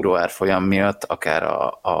 akár az euró árfolyam miatt, akár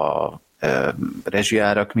a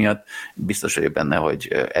rezsiárak miatt. Biztos vagyok benne, hogy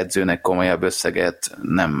edzőnek komolyabb összeget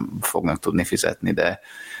nem fognak tudni fizetni, de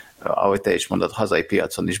ahogy te is mondod, hazai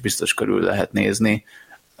piacon is biztos körül lehet nézni.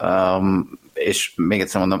 És még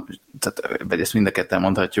egyszer mondom, tehát, vagy ezt mind a ketten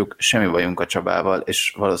mondhatjuk, semmi bajunk a Csabával,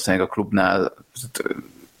 és valószínűleg a klubnál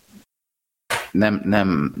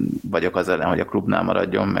nem vagyok az ellen, hogy a klubnál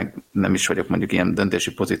maradjon, meg nem is vagyok mondjuk ilyen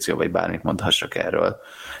döntési pozíció, vagy bármit mondhassak erről,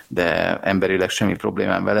 de emberileg semmi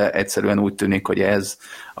problémám vele, egyszerűen úgy tűnik, hogy ez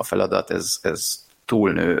a feladat, ez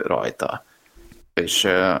túlnő rajta.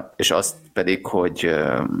 És azt pedig, hogy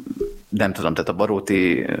nem tudom, tehát a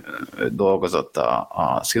Baróti dolgozott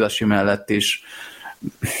a Szilasi mellett is,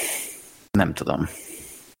 nem tudom.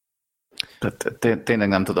 Tehát tényleg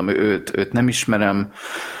nem tudom, őt nem ismerem,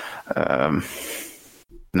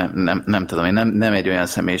 nem tudom, én nem egy olyan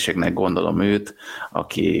személyiségnek gondolom őt,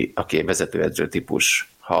 aki vezetőedző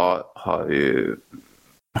típus. Ha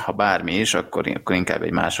bármi is, akkor inkább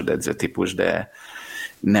egy másodedző típus, de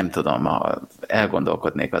nem tudom,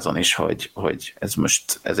 elgondolkodnék azon is, hogy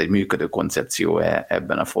ez egy működő koncepció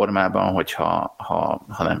ebben a formában, hogyha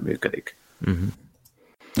nem működik. Uh-huh.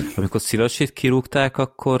 Amikor Szilasit kirúgták,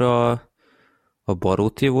 akkor a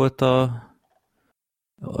Baróti volt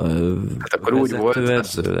hát akkor úgy volt,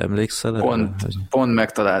 edző, emlékszel? Pont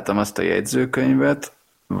megtaláltam azt a jegyzőkönyvet,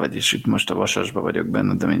 vagyis itt most a Vasasba vagyok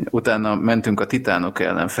benne, de utána mentünk a Titánok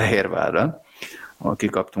ellen Fehérvárra, ahol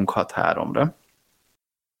kikaptunk 6-3-ra,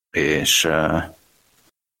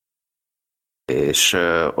 és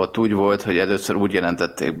ott úgy volt, hogy először úgy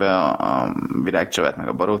jelentették be a Virág Csabát meg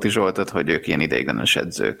a Baróti Zsoltot, hogy ők ilyen ideiglenes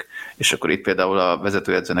edzők. És akkor itt például a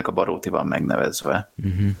vezetőedzőnek a Baróti van megnevezve.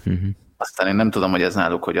 Uh-huh. Aztán én nem tudom, hogy ez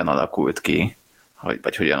náluk hogyan alakult ki,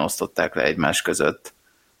 vagy hogyan osztották le egymás között,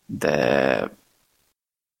 de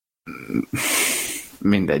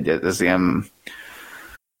mindegy, ez ilyen...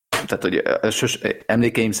 Tehát, hogy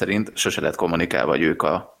emlékeim szerint sose lett kommunikálva, hogy ők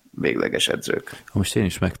a végleges edzők. Most én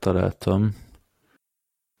is megtaláltam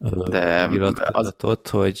iratkozatot,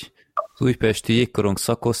 hogy az újpesti jégkorong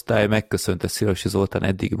szakosztály megköszönte Szilasi Zoltán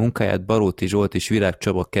eddigi munkáját, Baróti Zsolt és Virág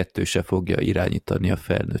Csaba kettőse fogja irányítani a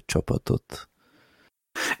felnőtt csapatot.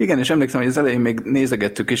 Igen, és emlékszem, hogy az elején még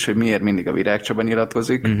nézegettük is, hogy miért mindig a Virág Csaba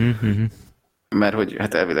nyilatkozik, mert hogy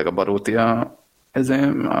hát elvileg a Baróti a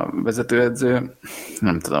vezetőedző,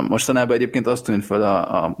 nem tudom. Mostanában egyébként azt tűnt fel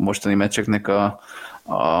a mostani meccseknek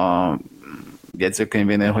a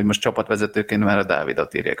jegyzőkönyvénél, hogy most csapatvezetőként már a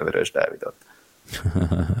Dávidot írják, a Vörös Dávidot.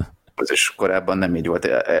 Ez is korábban nem így volt.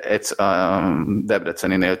 A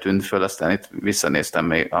Debreceninél tűnt föl, aztán itt visszanéztem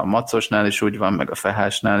még a Macosnál is úgy van, meg a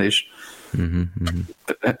Fehásnál is.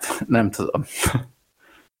 Nem tudom.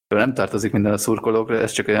 Nem tartozik minden a szurkolókra,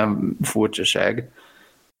 ez csak olyan furcsaság.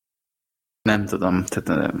 Nem tudom.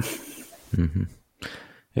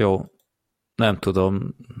 Jó, nem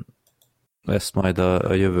tudom, ezt majd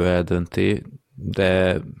a jövő eldönti,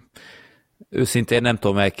 de őszintén nem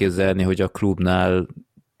tudom elképzelni, hogy a klubnál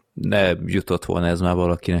ne jutott volna ez már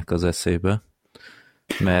valakinek az eszébe.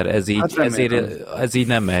 Mert ez így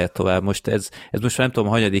nem mehet tovább. Most ez most nem tudom,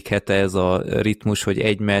 hanyadik hete ez a ritmus, hogy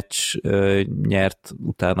egy meccs nyert,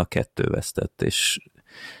 utána 2 vesztett, és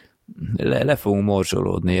le fogunk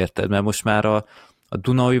morzsolódni, érted? Mert most már a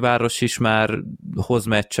Dunaújváros is már hoz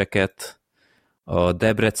meccseket, A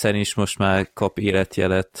Debrecen is most már kap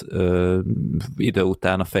életjelet, idő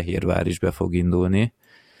után a Fehérvár is be fog indulni.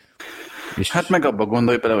 És hát meg abba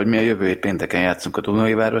gondolj bele, hogy mi a jövő hét pénteken játszunk a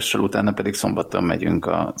Dunajvárossal, utána pedig szombaton megyünk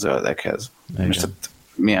a Zöldekhez. Igen. Most hát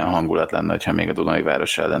milyen hangulat lenne, ha még a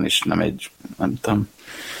Dunajváros ellen is nem tudom,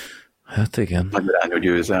 hát igen. Nagy irányú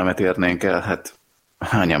győzelmet érnénk el, hát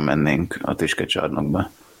hányan mennénk a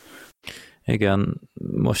Tiske-csarnokba? Igen,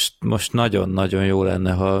 most nagyon-nagyon jó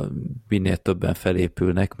lenne, ha minél többen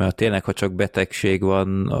felépülnek, mert tényleg, ha csak betegség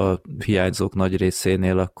van a hiányzók nagy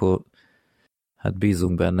részénél, akkor hát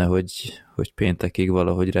bízunk benne, hogy péntekig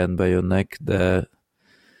valahogy rendbe jönnek, de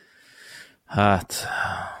hát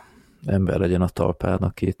ember legyen a talpán,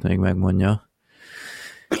 aki itt még megmondja.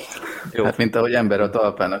 Jó. Hát mint ahogy ember a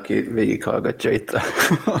talpán, aki végighallgatja itt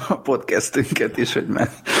a podcastünket is, hogy már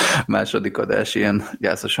második adás ilyen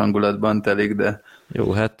gyászos hangulatban telik, de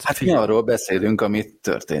jó, hát mi arról beszélünk, amit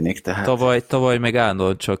történik. Tehát... Tavaly meg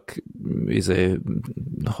állandóan csak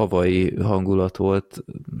havai hangulat volt.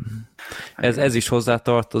 Ez is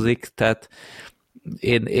hozzátartozik, tehát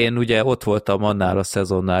én ugye ott voltam annál a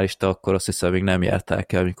szezonnál is, de akkor azt hiszem még nem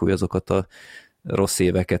járták el, amikor azokat a rossz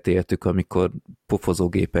éveket éltük, amikor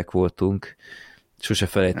pofozógépek voltunk. Sose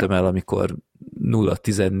felejtem el, amikor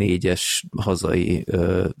 0-14-es hazai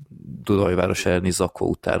Dunajváros elleni zakó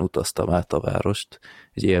után utaztam át a várost.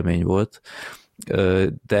 Egy élmény volt.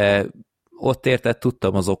 De ott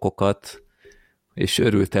tudtam az okokat, és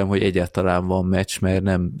örültem, hogy egyáltalán van meccs, mert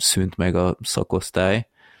nem szűnt meg a szakosztály.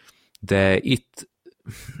 De itt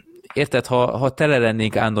érted, ha tele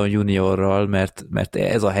lennénk Andon juniorral, mert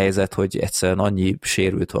ez a helyzet, hogy egyszerűen annyi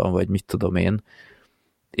sérült van, vagy mit tudom én,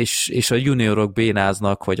 és a juniorok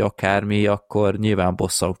bénáznak, vagy akármi, akkor nyilván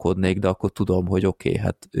bosszankodnék, de akkor tudom, hogy oké,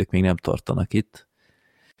 hát ők még nem tartanak itt.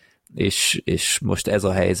 És most ez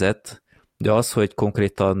a helyzet, de az, hogy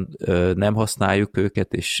konkrétan nem használjuk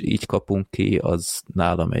őket, és így kapunk ki, az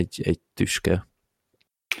nálam egy tüske.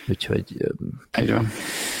 Úgyhogy...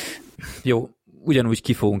 Jó, ugyanúgy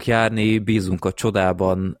ki fogunk járni, bízunk a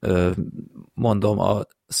csodában, mondom, a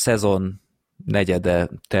szezon negyede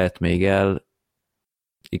telt még el,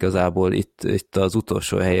 igazából itt az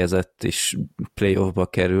utolsó helyezett is playoffba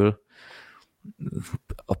kerül.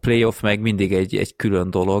 A playoff meg mindig egy külön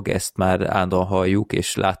dolog, ezt már állandóan halljuk,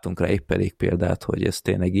 és láttunk rá épp elég példát, hogy ez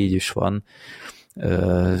tényleg így is van,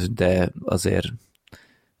 de azért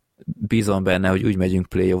bízom benne, hogy úgy megyünk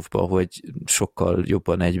playoffba, hogy sokkal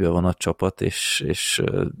jobban egybe van a csapat, és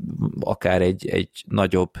akár egy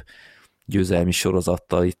nagyobb győzelmi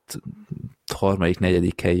sorozattal itt harmadik,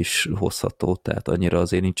 negyedik hely is hozható, tehát annyira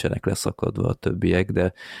azért nincsenek leszakadva a többiek,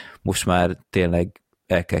 de most már tényleg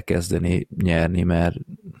el kell kezdeni nyerni, mert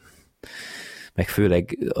meg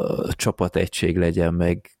főleg a csapat egység legyen,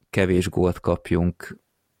 meg kevés gólt kapjunk.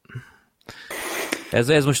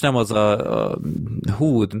 Ez most nem az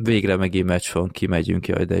végre megint meccs van, kimegyünk,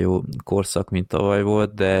 jaj, de jó korszak, mint tavaly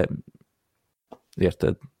volt, de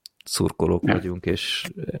érted, szurkolók vagyunk,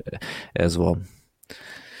 és ez van.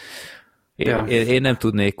 Én nem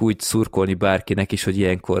tudnék úgy szurkolni bárkinek is, hogy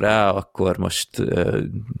ilyenkor akkor most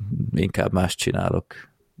inkább más csinálok.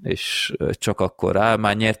 És csak akkor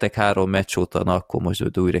már nyertek 3 meccs óta, akkor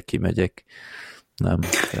most újra kimegyek. Nem.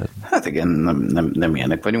 Hát igen, nem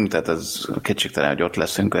ilyenek vagyunk, tehát ez kétségtelen, hogy ott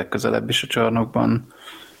leszünk legközelebb is a csarnokban.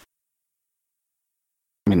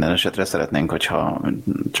 Minden esetre szeretnénk, hogyha a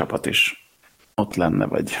csapat is ott lenne,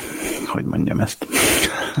 vagy hogy mondjam ezt.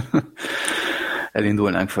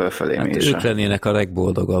 Elindulnánk fölfelé mi is. Ők lennének a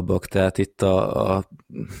legboldogabbak, tehát itt a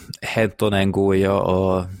Hentonen gólja,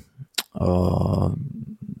 a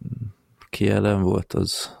ki ellen volt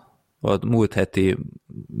az? A múlt heti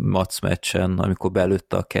Mac meccsen, amikor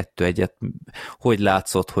belőtte a 2-1-et, hogy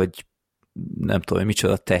látszott, hogy nem tudom,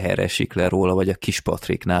 micsoda teher esik le róla, vagy a kis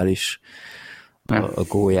Patriknál is a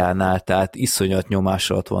góljánál, tehát iszonyat nyomás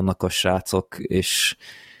alatt vannak a srácok, és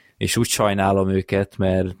úgy sajnálom őket,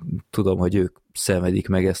 mert tudom, hogy ők szenvedik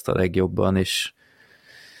meg ezt a legjobban,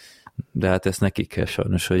 de hát ezt nekik kell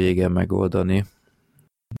sajnos a jégen megoldani.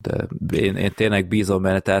 De én tényleg bízom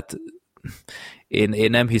benne, tehát én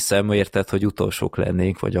nem hiszem, érted, hogy utolsók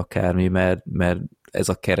lennénk, vagy akármi, mert ez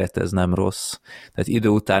a keret, ez nem rossz. Tehát idő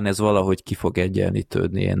után ez valahogy ki fog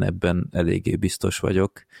egyenlítődni, én ebben eléggé biztos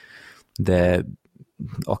vagyok, de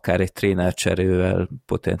akár egy trénercserével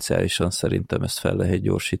potenciálisan szerintem ezt fel lehet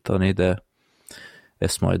gyorsítani, de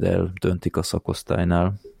ezt majd eldöntik a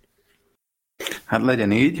szakosztálynál. Hát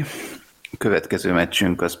legyen így. A következő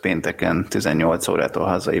meccsünk az pénteken 18 órától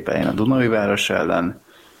hazai pályán a Dunajváros ellen.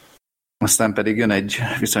 Aztán pedig jön egy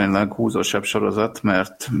viszonylag húzósabb sorozat,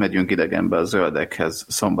 mert megyünk idegenbe a Zöldekhez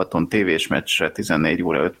szombaton tévés meccsre 14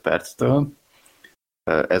 óra 5 perctől.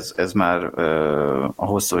 ez már a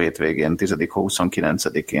hosszú hétvégén,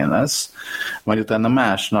 10-29-én lesz, majd utána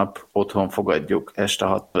másnap otthon fogadjuk este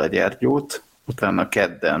 6-tól a Gyergyót, utána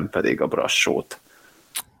kedden pedig a Brassót.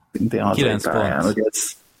 Szintén hazai pályán, ugye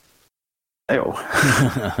ez... Jó.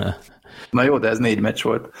 Na jó, de ez 4 meccs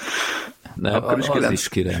volt. De akkor is 9. is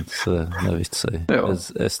 9, ne viccelj.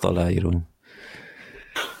 Ezt aláírom.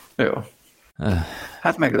 Jó.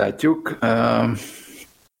 Hát meglátjuk.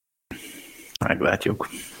 Meglátjuk.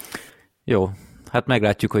 Jó, hát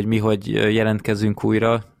meglátjuk, hogy mi hogy jelentkezünk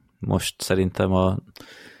újra. Most szerintem a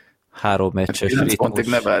 3 meccses ritmus. Pontig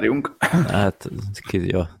ne várjunk. Hát,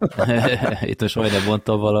 ja. Itt most majdnem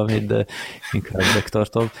mondtam valamit, de inkább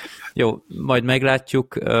megtartom. Jó, majd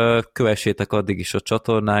meglátjuk. Kövessétek addig is a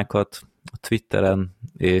csatornánkat a Twitteren,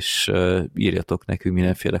 és írjatok nekünk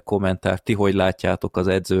mindenféle kommentárt. Ti hogy látjátok az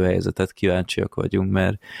edzőhelyzetet, kíváncsiak vagyunk,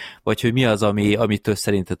 mert vagy hogy mi az, amitől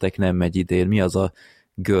szerintetek nem megy idén, mi az a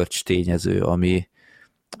görcs tényező,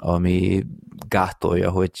 ami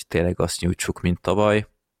gátolja, hogy tényleg azt nyújtsuk, mint tavaly.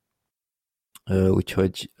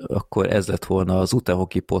 Úgyhogy akkor ez lett volna az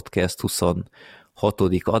Utehoki Podcast 26.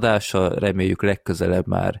 adása, reméljük legközelebb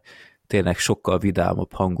már tényleg sokkal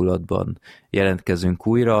vidámabb hangulatban jelentkezünk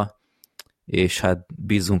újra, és hát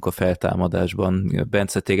bízunk a feltámadásban.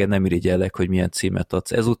 Bence, téged nem irigyellek, hogy milyen címet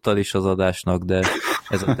adsz ezúttal is az adásnak, de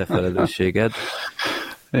ez a te felelősséged.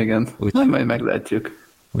 Igen, majd meglátjuk.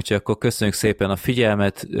 Úgyhogy akkor köszönjük szépen a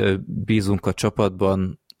figyelmet, bízunk a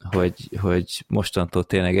csapatban, hogy mostantól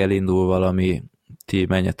tényleg elindul valami, ti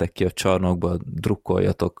menjetek ki a csarnokba,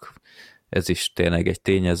 drukkoljatok, ez is tényleg egy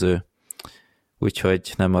tényező.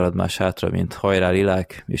 Úgyhogy nem marad más hátra, mint hajrá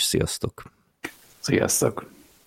Lilák, és sziasztok! Sziasztok!